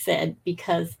you just said,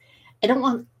 because I don't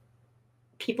want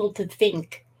people to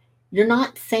think you're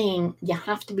not saying you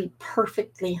have to be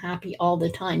perfectly happy all the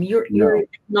time. You're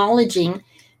acknowledging,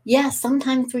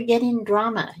 sometimes we get in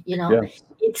drama, Yes.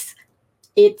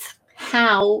 It's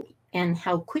how and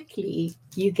how quickly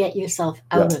you get yourself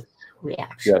out of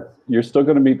reaction. Yes, you're still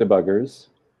going to meet the buggers.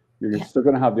 You're still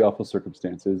going to have the awful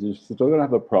circumstances. You're still going to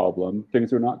have a problem.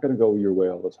 Things are not going to go your way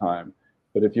all the time.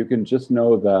 But if you can just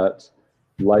know that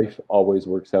life always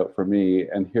works out for me,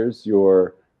 and here's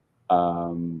your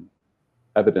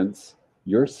evidence,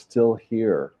 you're still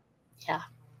here. Yeah.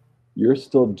 You're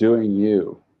still doing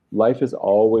you. Life has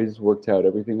always worked out.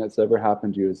 Everything that's ever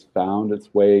happened to you has found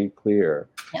its way clear.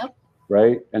 Yep.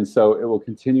 Right? And so it will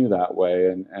continue that way.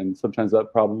 And sometimes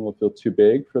that problem will feel too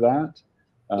big for that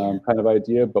kind of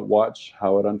idea, but watch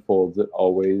how it unfolds. It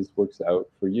always works out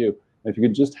for you. And if you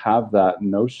can just have that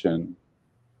notion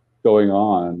going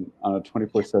on a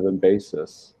 24/7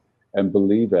 basis and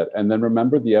believe it, and then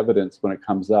remember the evidence when it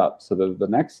comes up, so that the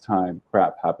next time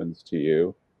crap happens to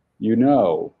you,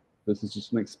 this is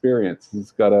just an experience. This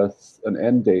has got an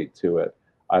end date to it.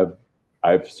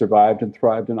 I've survived and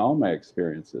thrived in all my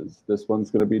experiences. This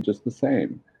one's going to be just the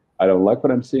same. I don't like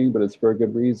what I'm seeing, but it's for a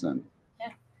good reason.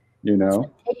 Yeah. So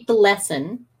take the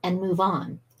lesson and move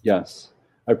on. Yes.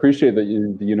 I appreciate that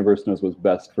the universe knows what's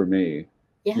best for me,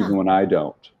 even when I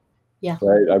don't. Yeah.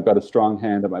 Right. I've got a strong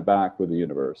hand at my back with the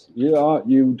universe. We talk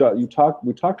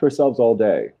to ourselves all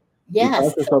day. Yes. We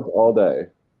talk to ourselves all day.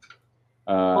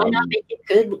 Why not make it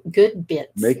good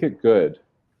bits? Make it good.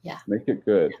 Yeah. Make it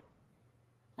good.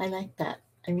 I like that.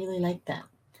 I really like that.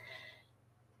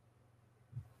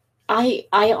 I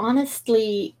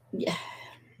honestly,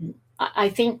 I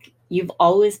think you've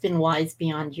always been wise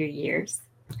beyond your years.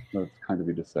 That's kind of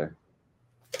you to say.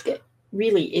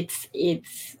 Really, it's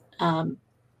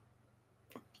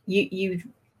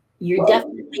you're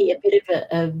definitely a bit of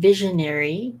a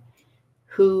visionary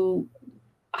who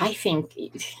I think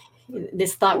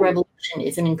this thought revolution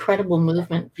is an incredible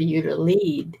movement for you to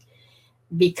lead,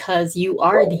 because you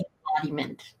are the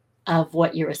embodiment of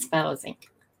what you're espousing.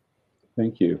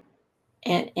 Thank you.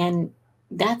 And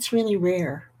that's really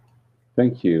rare.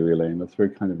 Thank you, Elaine. That's very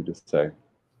kind of you to say.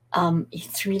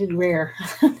 It's really rare.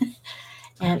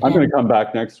 I'm going to come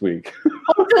back next week.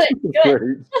 Oh,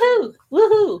 good.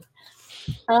 Woohoo.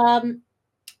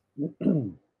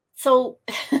 So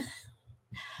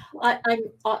I'm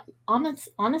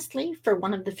honestly, for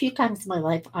one of the few times in my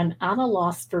life, I'm at a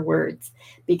loss for words,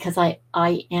 because I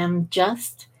am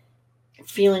just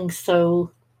feeling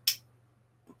so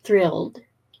thrilled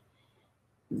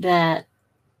that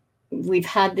we've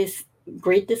had this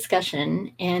great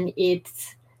discussion, and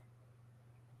it's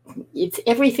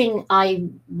everything I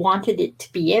wanted it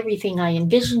to be, everything I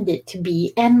envisioned it to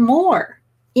be, and more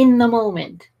in the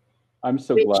moment. I'm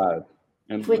so glad.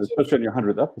 and which especially is, on your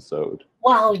 100th episode.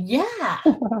 well, yeah.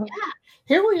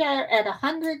 Here we are at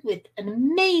 100 with an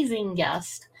amazing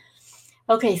guest.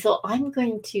 Okay, so I'm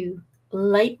going to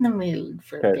lighten the mood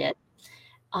for a bit,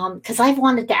 because I've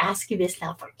wanted to ask you this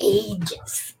now for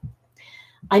ages.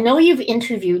 I know you've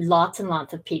interviewed lots and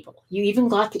lots of people. You even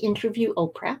got to interview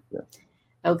Oprah. Yeah.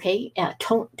 Okay,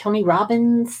 Tony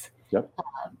Robbins. Yep.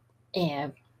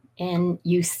 And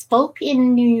you spoke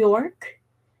in New York.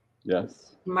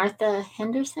 Yes. Martha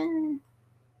Henderson.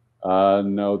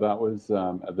 No, that was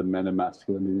at the Men and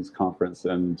Masculinities conference,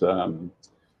 and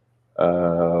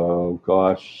oh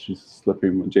gosh, she's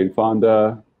slipping. Jane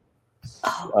Fonda,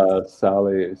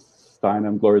 Sally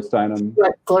Steinem, Gloria Steinem.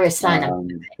 Gloria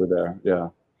Steinem. Were there, yeah.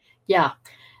 Yeah.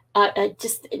 I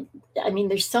mean,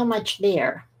 there's so much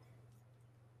there.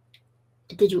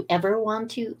 Did you ever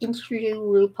want to interview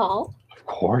RuPaul? Of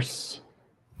course.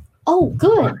 Oh,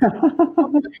 good.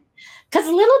 Because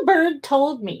Little Bird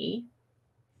told me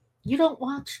you don't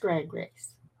watch Drag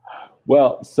Race.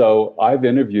 Well, so I've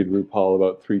interviewed RuPaul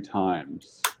about 3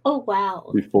 times. Oh,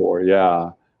 wow. Before,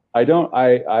 yeah. I don't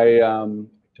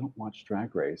watch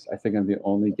Drag Race. I think I'm the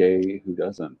only gay who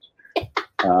doesn't.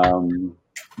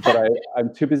 But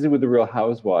I'm too busy with the Real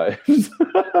Housewives.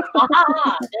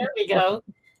 There we go.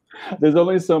 There's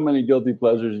only so many guilty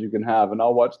pleasures you can have, and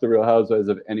I'll watch the Real Housewives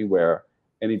of anywhere,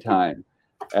 anytime.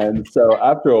 And so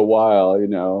after a while,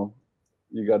 you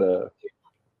gotta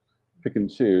pick and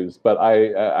choose. But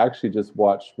I actually just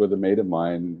watched with a mate of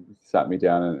mine, sat me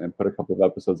down and put a couple of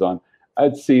episodes on.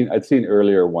 I'd seen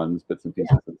earlier ones, bits and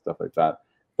pieces and stuff like that.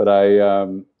 But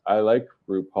I like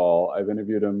RuPaul. I've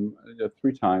interviewed him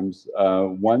 3 times.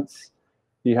 Once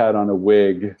he had on a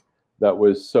wig that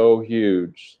was so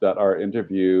huge that our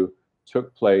interview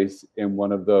took place in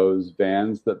one of those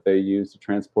vans that they use to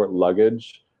transport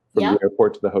luggage from the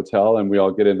airport to the hotel, and we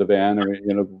all get in the van,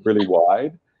 and really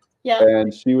wide. Yeah.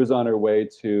 And she was on her way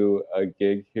to a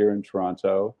gig here in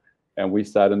Toronto, and we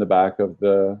sat in the back of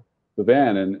the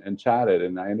van and chatted,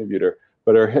 and I interviewed her.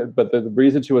 But the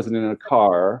reason she wasn't in a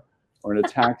car or in a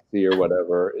taxi or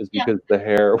whatever is because the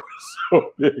hair was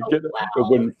so big, it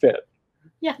wouldn't fit.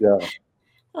 Yeah. Yeah.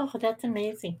 Oh, that's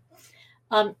amazing.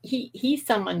 He's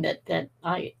someone that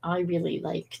I really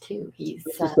like too. He's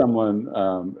someone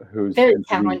who's very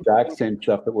into the exact same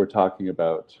stuff that we're talking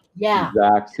about. Yeah. The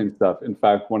exact same stuff. In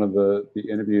fact, one of the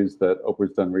interviews that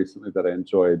Oprah's done recently that I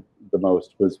enjoyed the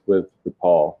most was with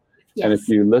RuPaul. Yes. And if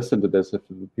you listen to this, if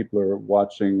people are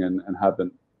watching and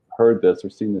haven't heard this or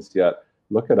seen this yet,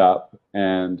 look it up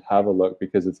and have a look,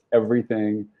 because it's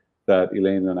everything that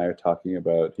Elaine and I are talking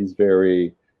about. He's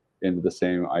very into the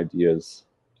same ideas.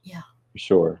 Yeah. For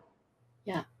sure.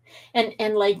 Yeah.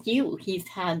 And like you, he's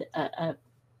had a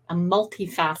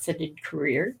multifaceted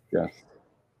career. Yes.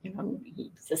 He's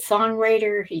a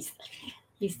songwriter.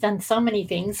 He's done so many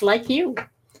things like you.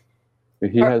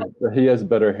 He has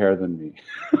better hair than me.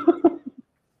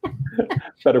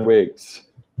 Better wigs.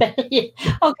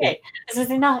 Okay. So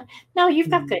no, you've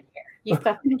got good hair. You've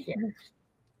got good hair.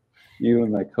 You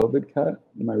and my COVID cut?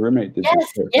 My roommate did.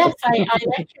 Yes, I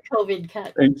like your COVID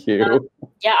cut. Thank you.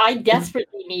 Yeah, I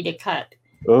desperately need a cut.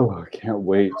 Oh, I can't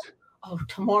wait. Oh,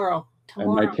 tomorrow.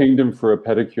 And my kingdom for a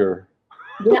pedicure.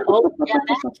 Yeah,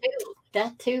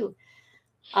 that too.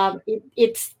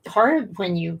 It's hard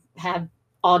when you have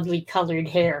oddly colored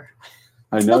hair.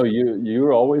 I know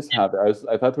you always have it.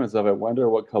 I thought to myself, I wonder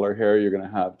what color hair you're going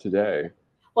to have today.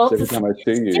 Well, every time I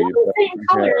see you, the same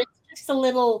color. It's just a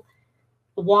little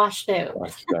washed out.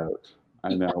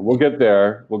 I know. We'll get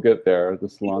there. The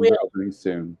salons are opening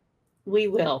soon. We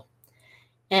will.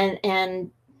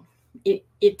 And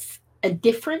it's a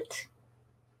different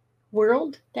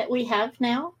world that we have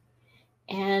now.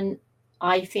 And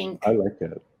I think I like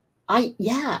it. I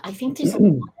think there's a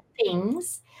lot of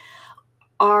things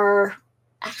are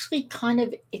actually kind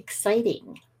of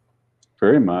exciting.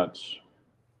 Very much.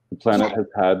 The planet has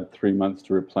had 3 months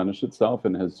to replenish itself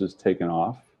and has just taken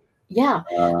off. Yeah.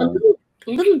 A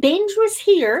little dangerous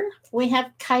here. We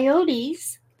have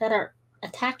coyotes that are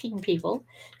attacking people.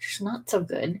 It's not so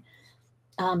good.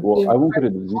 Well, I won't get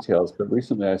into the details, but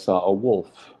recently I saw a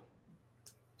wolf.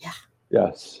 Yeah.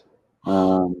 Yes.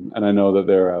 And I know that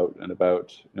they're out and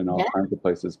about in all kinds of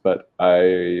places, but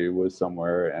I was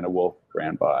somewhere and a wolf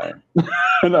ran by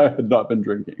and I had not been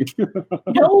drinking.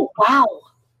 No, wow.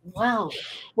 Well,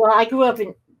 I grew up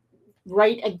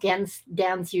right against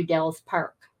Dan's Udell's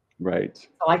Park. Right.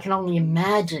 So I can only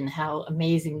imagine how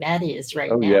amazing that is now.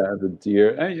 Oh, yeah, the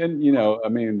deer. And I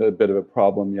mean, a bit of a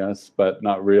problem, yes, but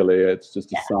not really. It's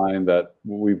just a sign that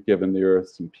we've given the earth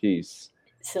some peace.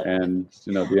 So, and,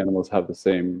 the animals have the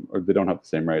same, or they don't have the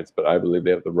same rights, but I believe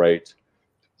they have the right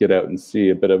get out and see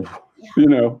a bit of, you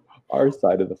know, our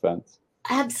side of the fence.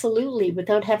 Absolutely,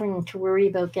 without having to worry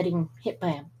about getting hit by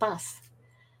a bus.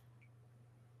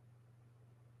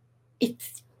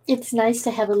 It's nice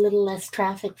to have a little less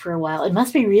traffic for a while. It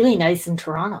must be really nice in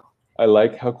Toronto. I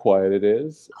like how quiet it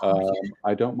is. Oh, yeah.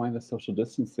 I don't mind the social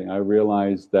distancing. I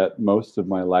realize that most of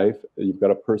my life, you've got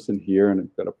a person here and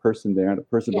you've got a person there and a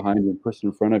person Yeah. behind you and a person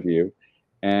in front of you.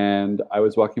 And I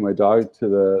was walking my dog to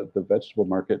the vegetable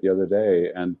market the other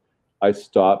day, and I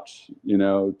stopped, you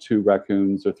know, 2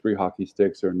 raccoons or 3 hockey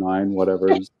sticks or 9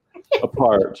 whatever's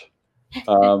apart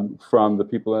from the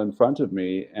people in front of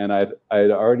me, and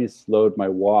I'd already slowed my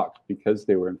walk because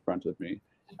they were in front of me.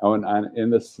 And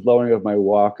in the slowing of my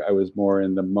walk, I was more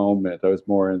in the moment. I was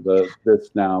more in the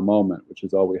this now moment, which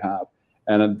is all we have.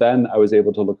 And then I was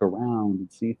able to look around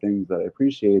and see things that I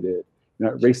appreciated, you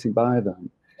know, racing by them.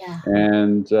 Yeah.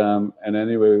 And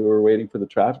anyway, we were waiting for the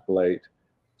traffic light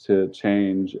to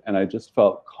change, and I just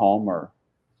felt calmer.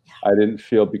 I didn't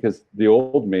feel, because the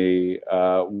old me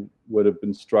would have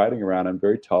been striding around. I'm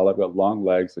very tall. I've got long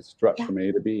legs. I strut from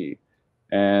A to B,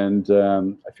 and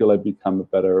I feel I've become a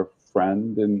better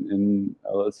friend in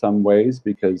some ways,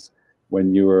 because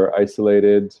when you were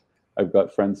isolated, I've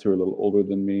got friends who are a little older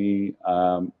than me.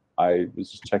 I was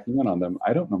just checking in on them.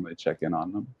 I don't normally check in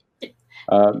on them.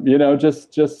 You know,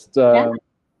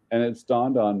 and it's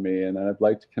dawned on me, and I've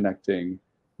liked connecting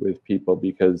with people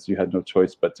because you had no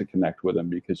choice but to connect with them,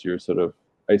 because you're sort of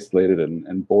isolated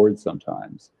and bored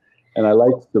sometimes. And I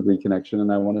like the reconnection,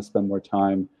 and I want to spend more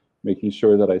time making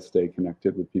sure that I stay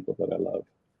connected with people that I love,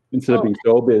 instead of being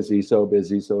so busy,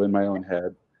 so in my own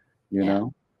head, you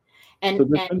know? And, so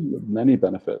there's been many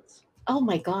benefits. Oh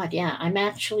my God, yeah. I'm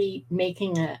actually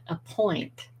making a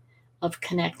point of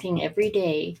connecting every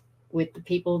day with the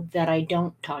people that I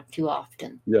don't talk to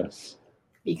often. Yes.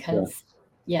 Because,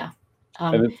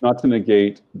 and it's not to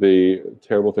negate the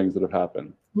terrible things that have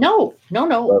happened. No.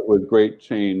 But with great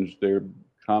change, there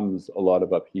comes a lot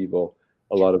of upheaval,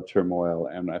 a lot of turmoil.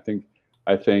 And I think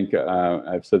I've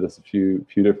said this a few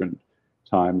different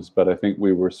times, but I think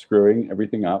we were screwing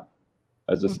everything up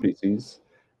as a species.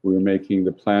 We were making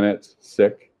the planet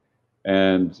sick,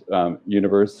 and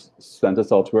universe sent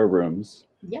us all to our rooms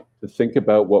to think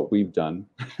about what we've done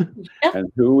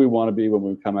and who we want to be when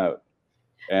we come out.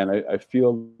 And I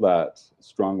feel that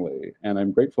strongly, and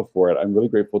I'm grateful for it. I'm really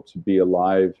grateful to be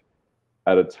alive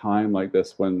at a time like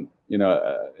this, when, you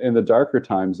know, in the darker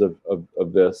times of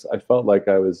this, I felt like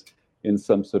I was in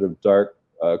some sort of dark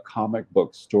comic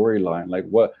book storyline, like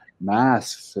what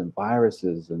masks and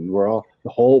viruses, and the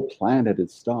whole planet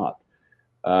had stopped.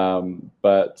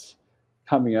 But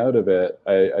coming out of it,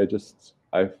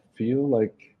 I feel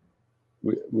like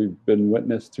we've been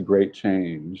witness to great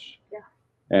change.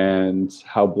 And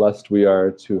how blessed we are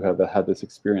to have had this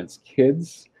experience.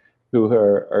 Kids who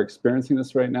are experiencing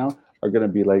this right now are going to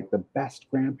be like the best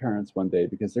grandparents one day,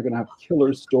 because they're going to have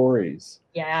killer stories.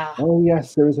 Yeah. Oh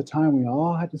yes, there was a time we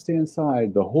all had to stay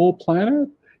inside. The whole planet?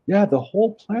 Yeah, the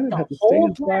whole planet had to stay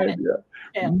inside.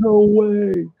 Yeah. No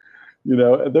way. You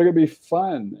know, they're going to be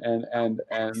fun, and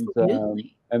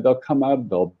they'll come out and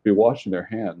they'll be washing their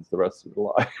hands the rest of their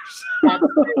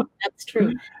lives. That's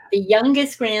true. The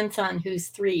youngest grandson, who's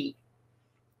 3,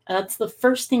 that's the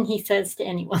first thing he says to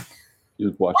anyone.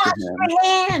 You wash your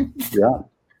hands. Yeah.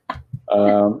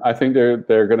 I think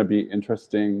they're going to be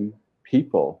interesting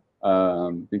people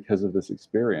because of this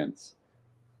experience.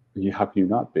 How can you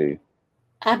not be?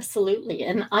 Absolutely.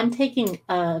 And I'm taking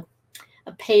a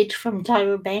page from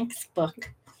Tyra Banks'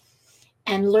 book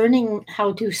and learning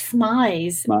how to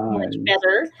smize much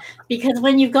better, because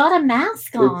when you've got a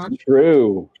mask on, it's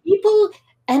true. People,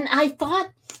 and I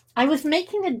thought I was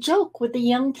making a joke with a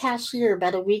young cashier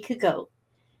about a week ago,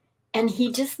 and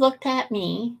he just looked at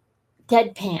me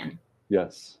deadpan.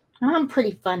 Yes. I'm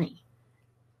pretty funny.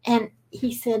 And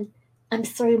he said, "I'm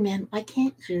sorry, ma'am, I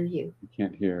can't hear you." You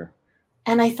can't hear.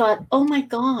 And I thought, oh my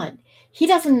God, he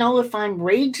doesn't know if I'm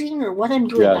raging or what I'm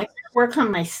doing. I gotta work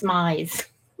on my smize.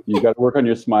 You got to work on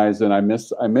your smize, and I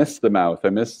miss the mouth.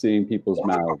 I miss seeing people's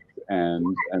mouths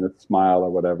and a smile or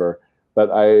whatever.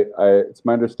 But it's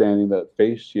my understanding that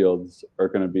face shields are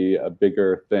going to be a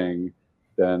bigger thing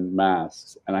than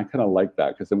masks, and I kind of like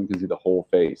that, because then we can see the whole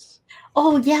face.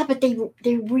 Oh yeah, but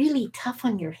they're really tough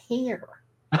on your hair.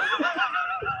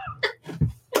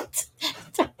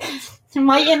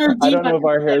 My energy. I don't know if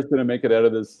our hair is going to make it out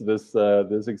of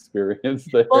this experience.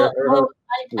 Well,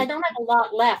 I don't have a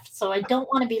lot left, so I don't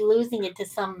want to be losing it to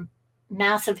some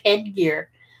massive headgear.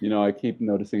 You know, I keep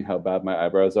noticing how bad my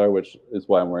eyebrows are, which is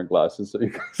why I'm wearing glasses, so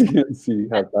you guys can't see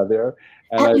how bad they are.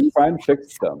 And I try and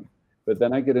fix them. But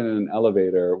then I get in an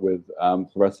elevator with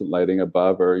fluorescent lighting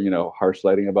above, or harsh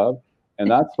lighting above, and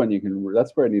that's when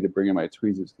that's where I need to bring in my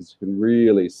tweezers, because you can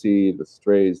really see the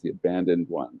strays, the abandoned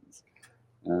ones.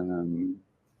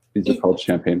 These are called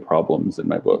champagne problems in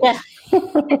my book. Yeah. I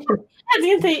was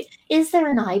gonna say, is there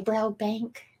an eyebrow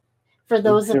bank for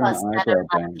those of us that are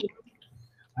lucky?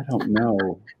 I don't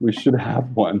know. We should have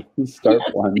one. Start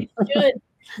one.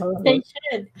 They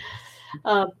should.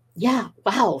 Yeah.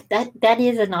 Wow. That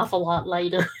is an awful lot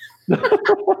lighter.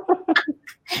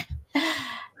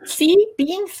 See,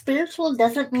 being spiritual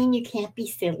doesn't mean you can't be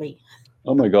silly.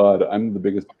 Oh my God, I'm the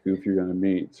biggest goof you're gonna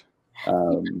meet.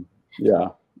 Yeah.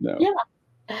 No.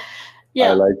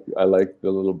 Yeah. I like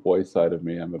the little boy side of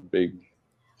me. I'm a big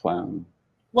clown.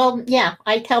 Well, yeah.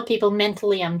 I tell people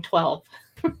mentally I'm 12.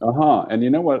 And you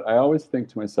know what? I always think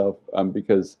to myself,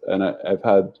 because I've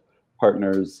had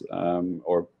partners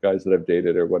or guys that I've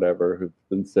dated or whatever who've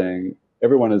been saying,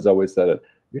 everyone has always said it,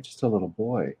 you're just a little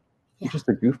boy. You're just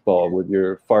a goofball with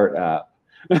your fart app,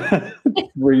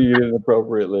 reading it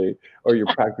inappropriately, or your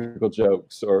practical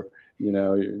jokes, or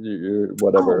your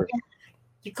whatever. Oh, yeah.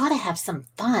 You got to have some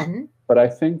fun. But I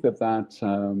think that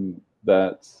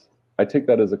I take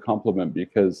that as a compliment,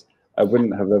 because I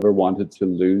wouldn't have ever wanted to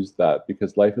lose that,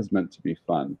 because life is meant to be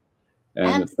fun, and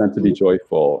Absolutely. It's meant to be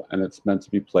joyful, and it's meant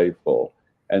to be playful,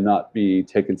 and not be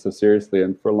taken so seriously.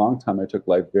 And for a long time, I took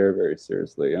life very, very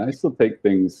seriously, and I still take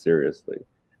things seriously.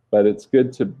 But it's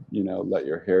good to, let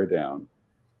your hair down.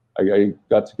 I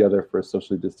got together for a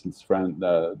socially distanced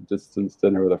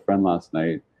dinner with a friend last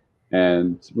night,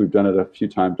 and we've done it a few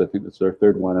times. I think this is our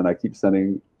third one, and I keep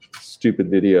sending stupid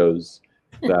videos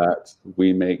that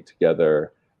we make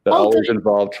together that always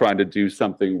involve trying to do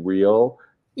something real,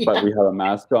 but we have a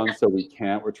mask on, so we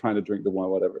can't. We're trying to drink the wine,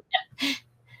 whatever.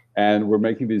 And we're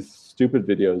making these stupid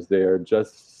videos. They are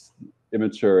just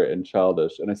immature and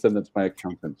childish, and I send them to my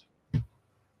accountant.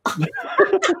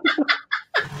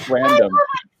 Random.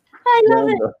 I love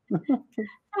it.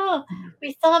 Oh,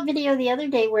 we saw a video the other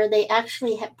day where they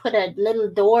actually had put a little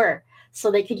door so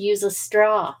they could use a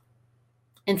straw.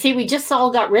 And see, we just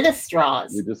all got rid of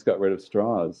straws. We just got rid of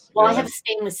straws. Well, I have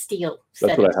stainless steel.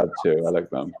 That's what I have too. I like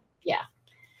them. Yeah.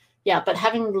 Yeah, but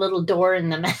having a little door in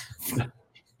the mouth.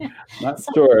 Not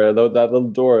sure. Though that little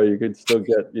door, you could still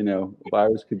get, a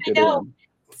virus could get in.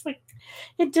 It's like,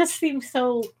 it just seems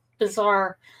so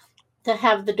bizarre to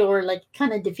have the door, like,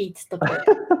 kind of defeats the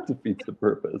purpose. Defeats the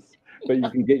purpose. But you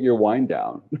can get your wine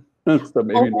down. So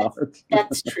maybe not.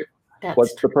 That's true.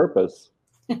 What's the purpose?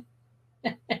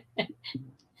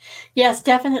 Yes,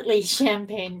 definitely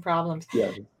champagne problems.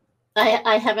 Yes.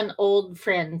 I have an old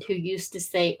friend who used to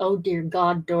say, "Oh dear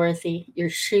God, Dorothy, your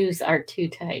shoes are too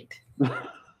tight."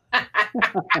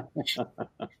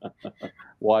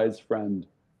 Wise friend.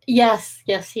 Yes,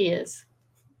 he is.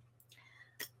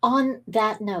 On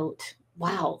that note,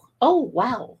 wow. Oh,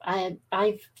 wow.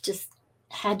 I've just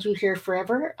had you here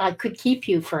forever. I could keep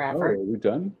you forever. Oh, are we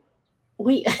done?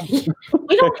 We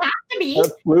don't have to be.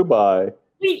 That flew by.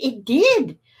 It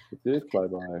did. It did fly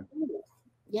by.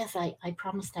 Yes, I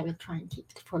promised I would try and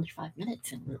keep the 45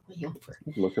 minutes, and we're way over.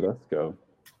 Look at us go.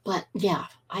 But yeah,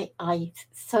 I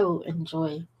so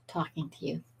enjoy talking to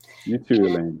you. You too,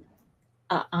 Elaine.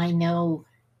 I know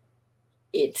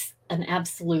it's an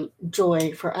absolute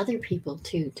joy for other people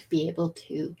too, to be able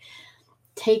to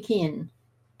take in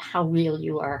how real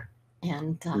you are.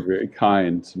 And you're very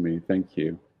kind to me. Thank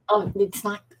you. Oh, it's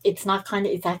not kind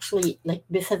of, it's actually like,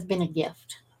 this has been a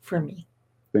gift for me.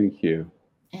 Thank you.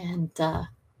 And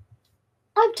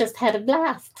I've just had a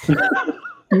blast.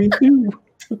 Me too.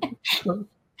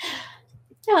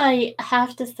 I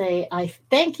have to say, I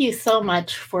thank you so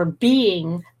much for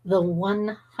being the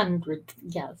 100th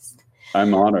guest.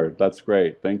 I'm honored. That's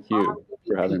great. Thank you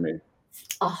for having me.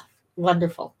 Oh,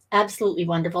 wonderful. Absolutely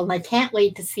wonderful. And I can't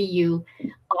wait to see you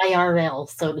IRL,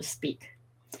 so to speak.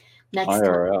 Next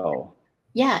IRL? Time.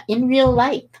 Yeah, in real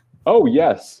life. Oh,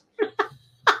 yes.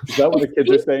 Is that what the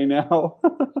kids are saying now?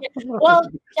 Well,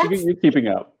 you're keeping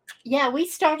up. Yeah, we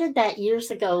started that years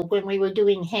ago when we were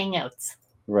doing Hangouts.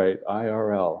 Right,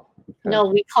 IRL. Okay. No,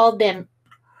 we called them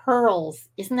Hurls.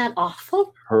 Isn't that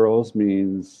awful? Hurls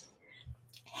means?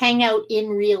 Hangout in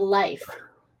real life.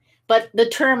 But the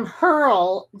term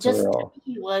hurl just to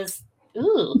me was,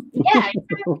 ooh, yeah.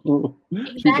 Exactly.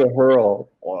 She's a hurl.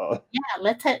 Wow. Yeah,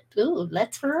 let's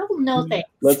hurl? No thanks.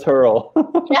 Let's hurl.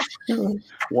 Yeah.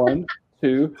 1,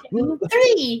 2,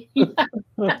 3.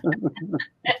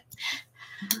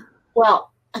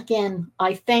 Well, again,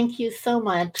 I thank you so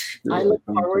much. I look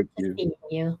forward to seeing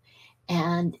you.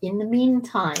 And in the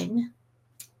meantime,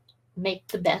 make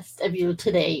the best of you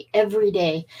today, every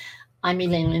day. I'm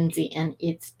Elaine Lindsay, and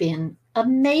it's been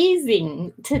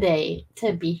amazing today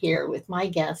to be here with my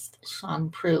guest,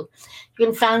 Sean Prue. You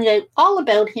can find out all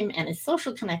about him and his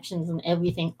social connections and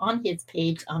everything on his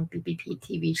page on BBP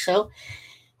TV Show.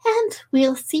 And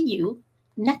we'll see you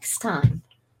next time.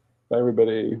 Bye,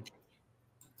 everybody.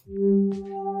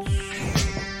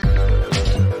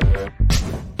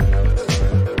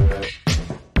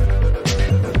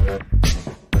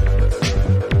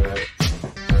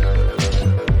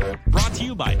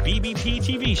 By BBP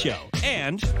TV Show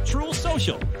and Truel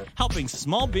Social, helping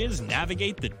small biz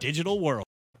navigate the digital world.